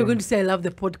I thought you were branding. going to say I love the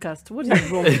podcast. What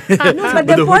is wrong? No, but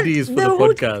But the pod- hoodie is for the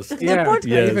hood- podcast. Yeah, podcast.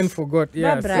 Yes. I even forgot.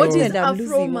 Yeah. Barbara, What So- is And I'm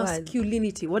losing Afro words.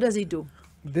 masculinity? What does it do?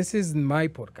 This is my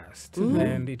podcast,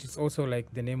 and it is also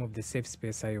like the name of the safe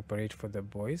space I operate for the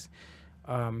boys.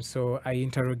 So I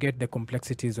interrogate the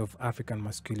complexities of African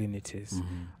masculinities.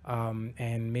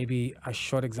 And maybe a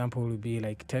short example would be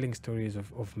like telling stories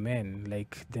of men.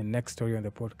 Like the next story on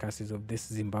the podcast is of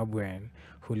this Zimbabwean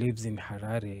who lives in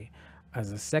Harare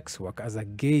as a sex worker, as a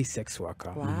gay sex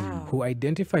worker, Wow. who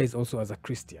identifies also as a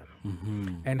Christian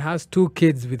and has 2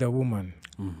 kids with a woman.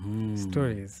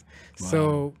 Stories.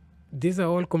 So these are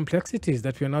all complexities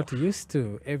that we're not used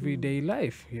to everyday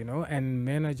life, you know, and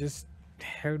men are just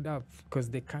held up because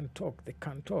they can't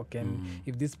talk. And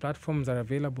if these platforms are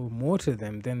available more to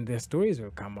them, then their stories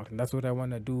will come out. And that's what I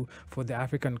want to do for the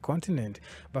African continent.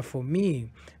 But for me,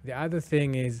 the other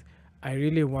thing is I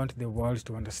really want the world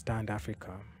to understand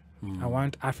Africa. I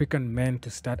want African men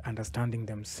to start understanding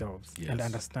themselves and Yes.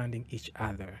 understanding each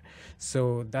other.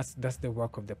 So that's the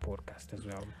work of the podcast as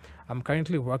well. I'm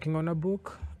currently working on a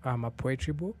book, a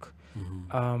poetry book.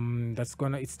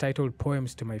 It's titled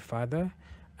Poems to My Father.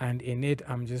 And in it,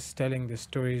 I'm just telling the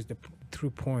stories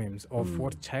through poems of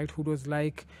what childhood was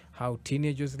like, how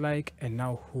teenage was like, and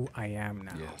now who I am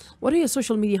now. Yes. What are your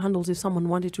social media handles if someone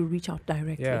wanted to reach out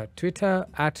directly? Yeah, Twitter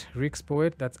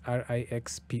 @RixPoet, that's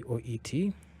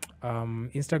RIXPOET.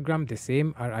 Instagram, the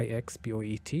same,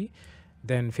 RIXPOET.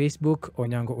 Then Facebook,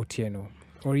 Onyango Otieno.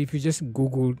 Or if you just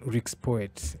Google Rix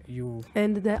Poet, you...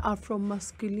 And the Afro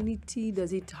masculinity,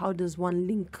 how does one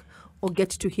link or get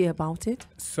to hear about it?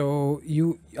 So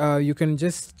you can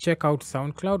just check out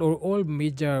SoundCloud or all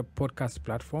major podcast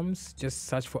platforms. Just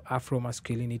search for Afro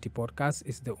Masculinity Podcast.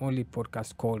 It's the only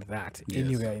podcast called that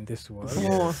anywhere in this world.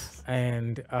 Yes.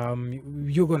 And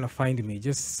you're going to find me.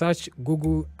 Just search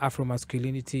Google Afro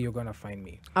Masculinity. You're going to find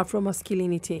me. Afro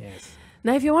masculinity. Yes.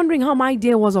 Now, if you're wondering how my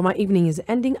day was or my evening is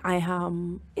ending, I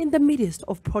am in the midst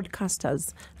of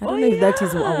podcasters. I don't know if that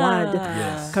is a word.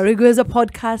 Yes. Karigo is a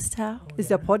podcaster.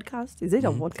 Is it a podcast? Is it a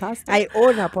podcast? I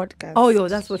own a podcast. Oh, yo,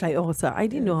 that's what I also. I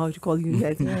didn't know how to call you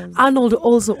guys. Arnold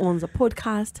also owns a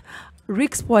podcast.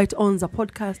 Rick's Poet owns a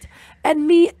podcast. And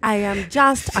me, I am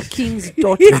just a king's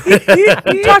daughter.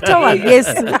 Daughter wa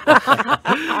Yesu.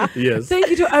 Yes. Thank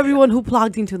you to everyone who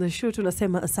plugged into the show.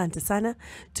 Tunasema asante sana.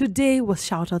 Today was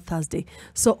Shout Out Thursday.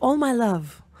 So all my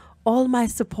love, all my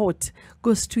support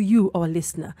goes to you, our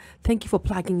listener. Thank you for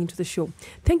plugging into the show.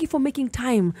 Thank you for making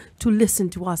time to listen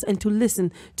to us and to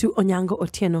listen to Onyango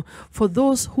Otieno. For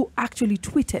those who actually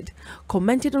tweeted,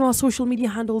 commented on our social media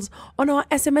handles, on our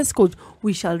SMS code,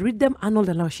 we shall read them. Arnold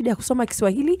and Rashida ya kusoma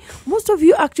Kiswahili. Most of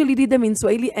you actually read them in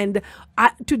Swahili, and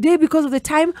today, because of the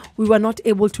time, we were not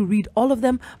able to read all of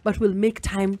them, but we'll make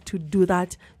time to do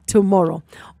that tomorrow.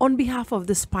 On behalf of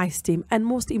the Spice team, and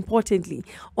most importantly,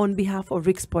 on behalf of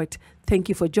Rick Sport, thank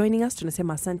you for joining us.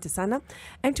 Tunasema asante sana.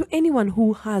 And to anyone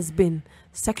who has been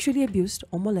sexually abused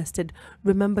or molested,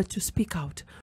 remember to speak out.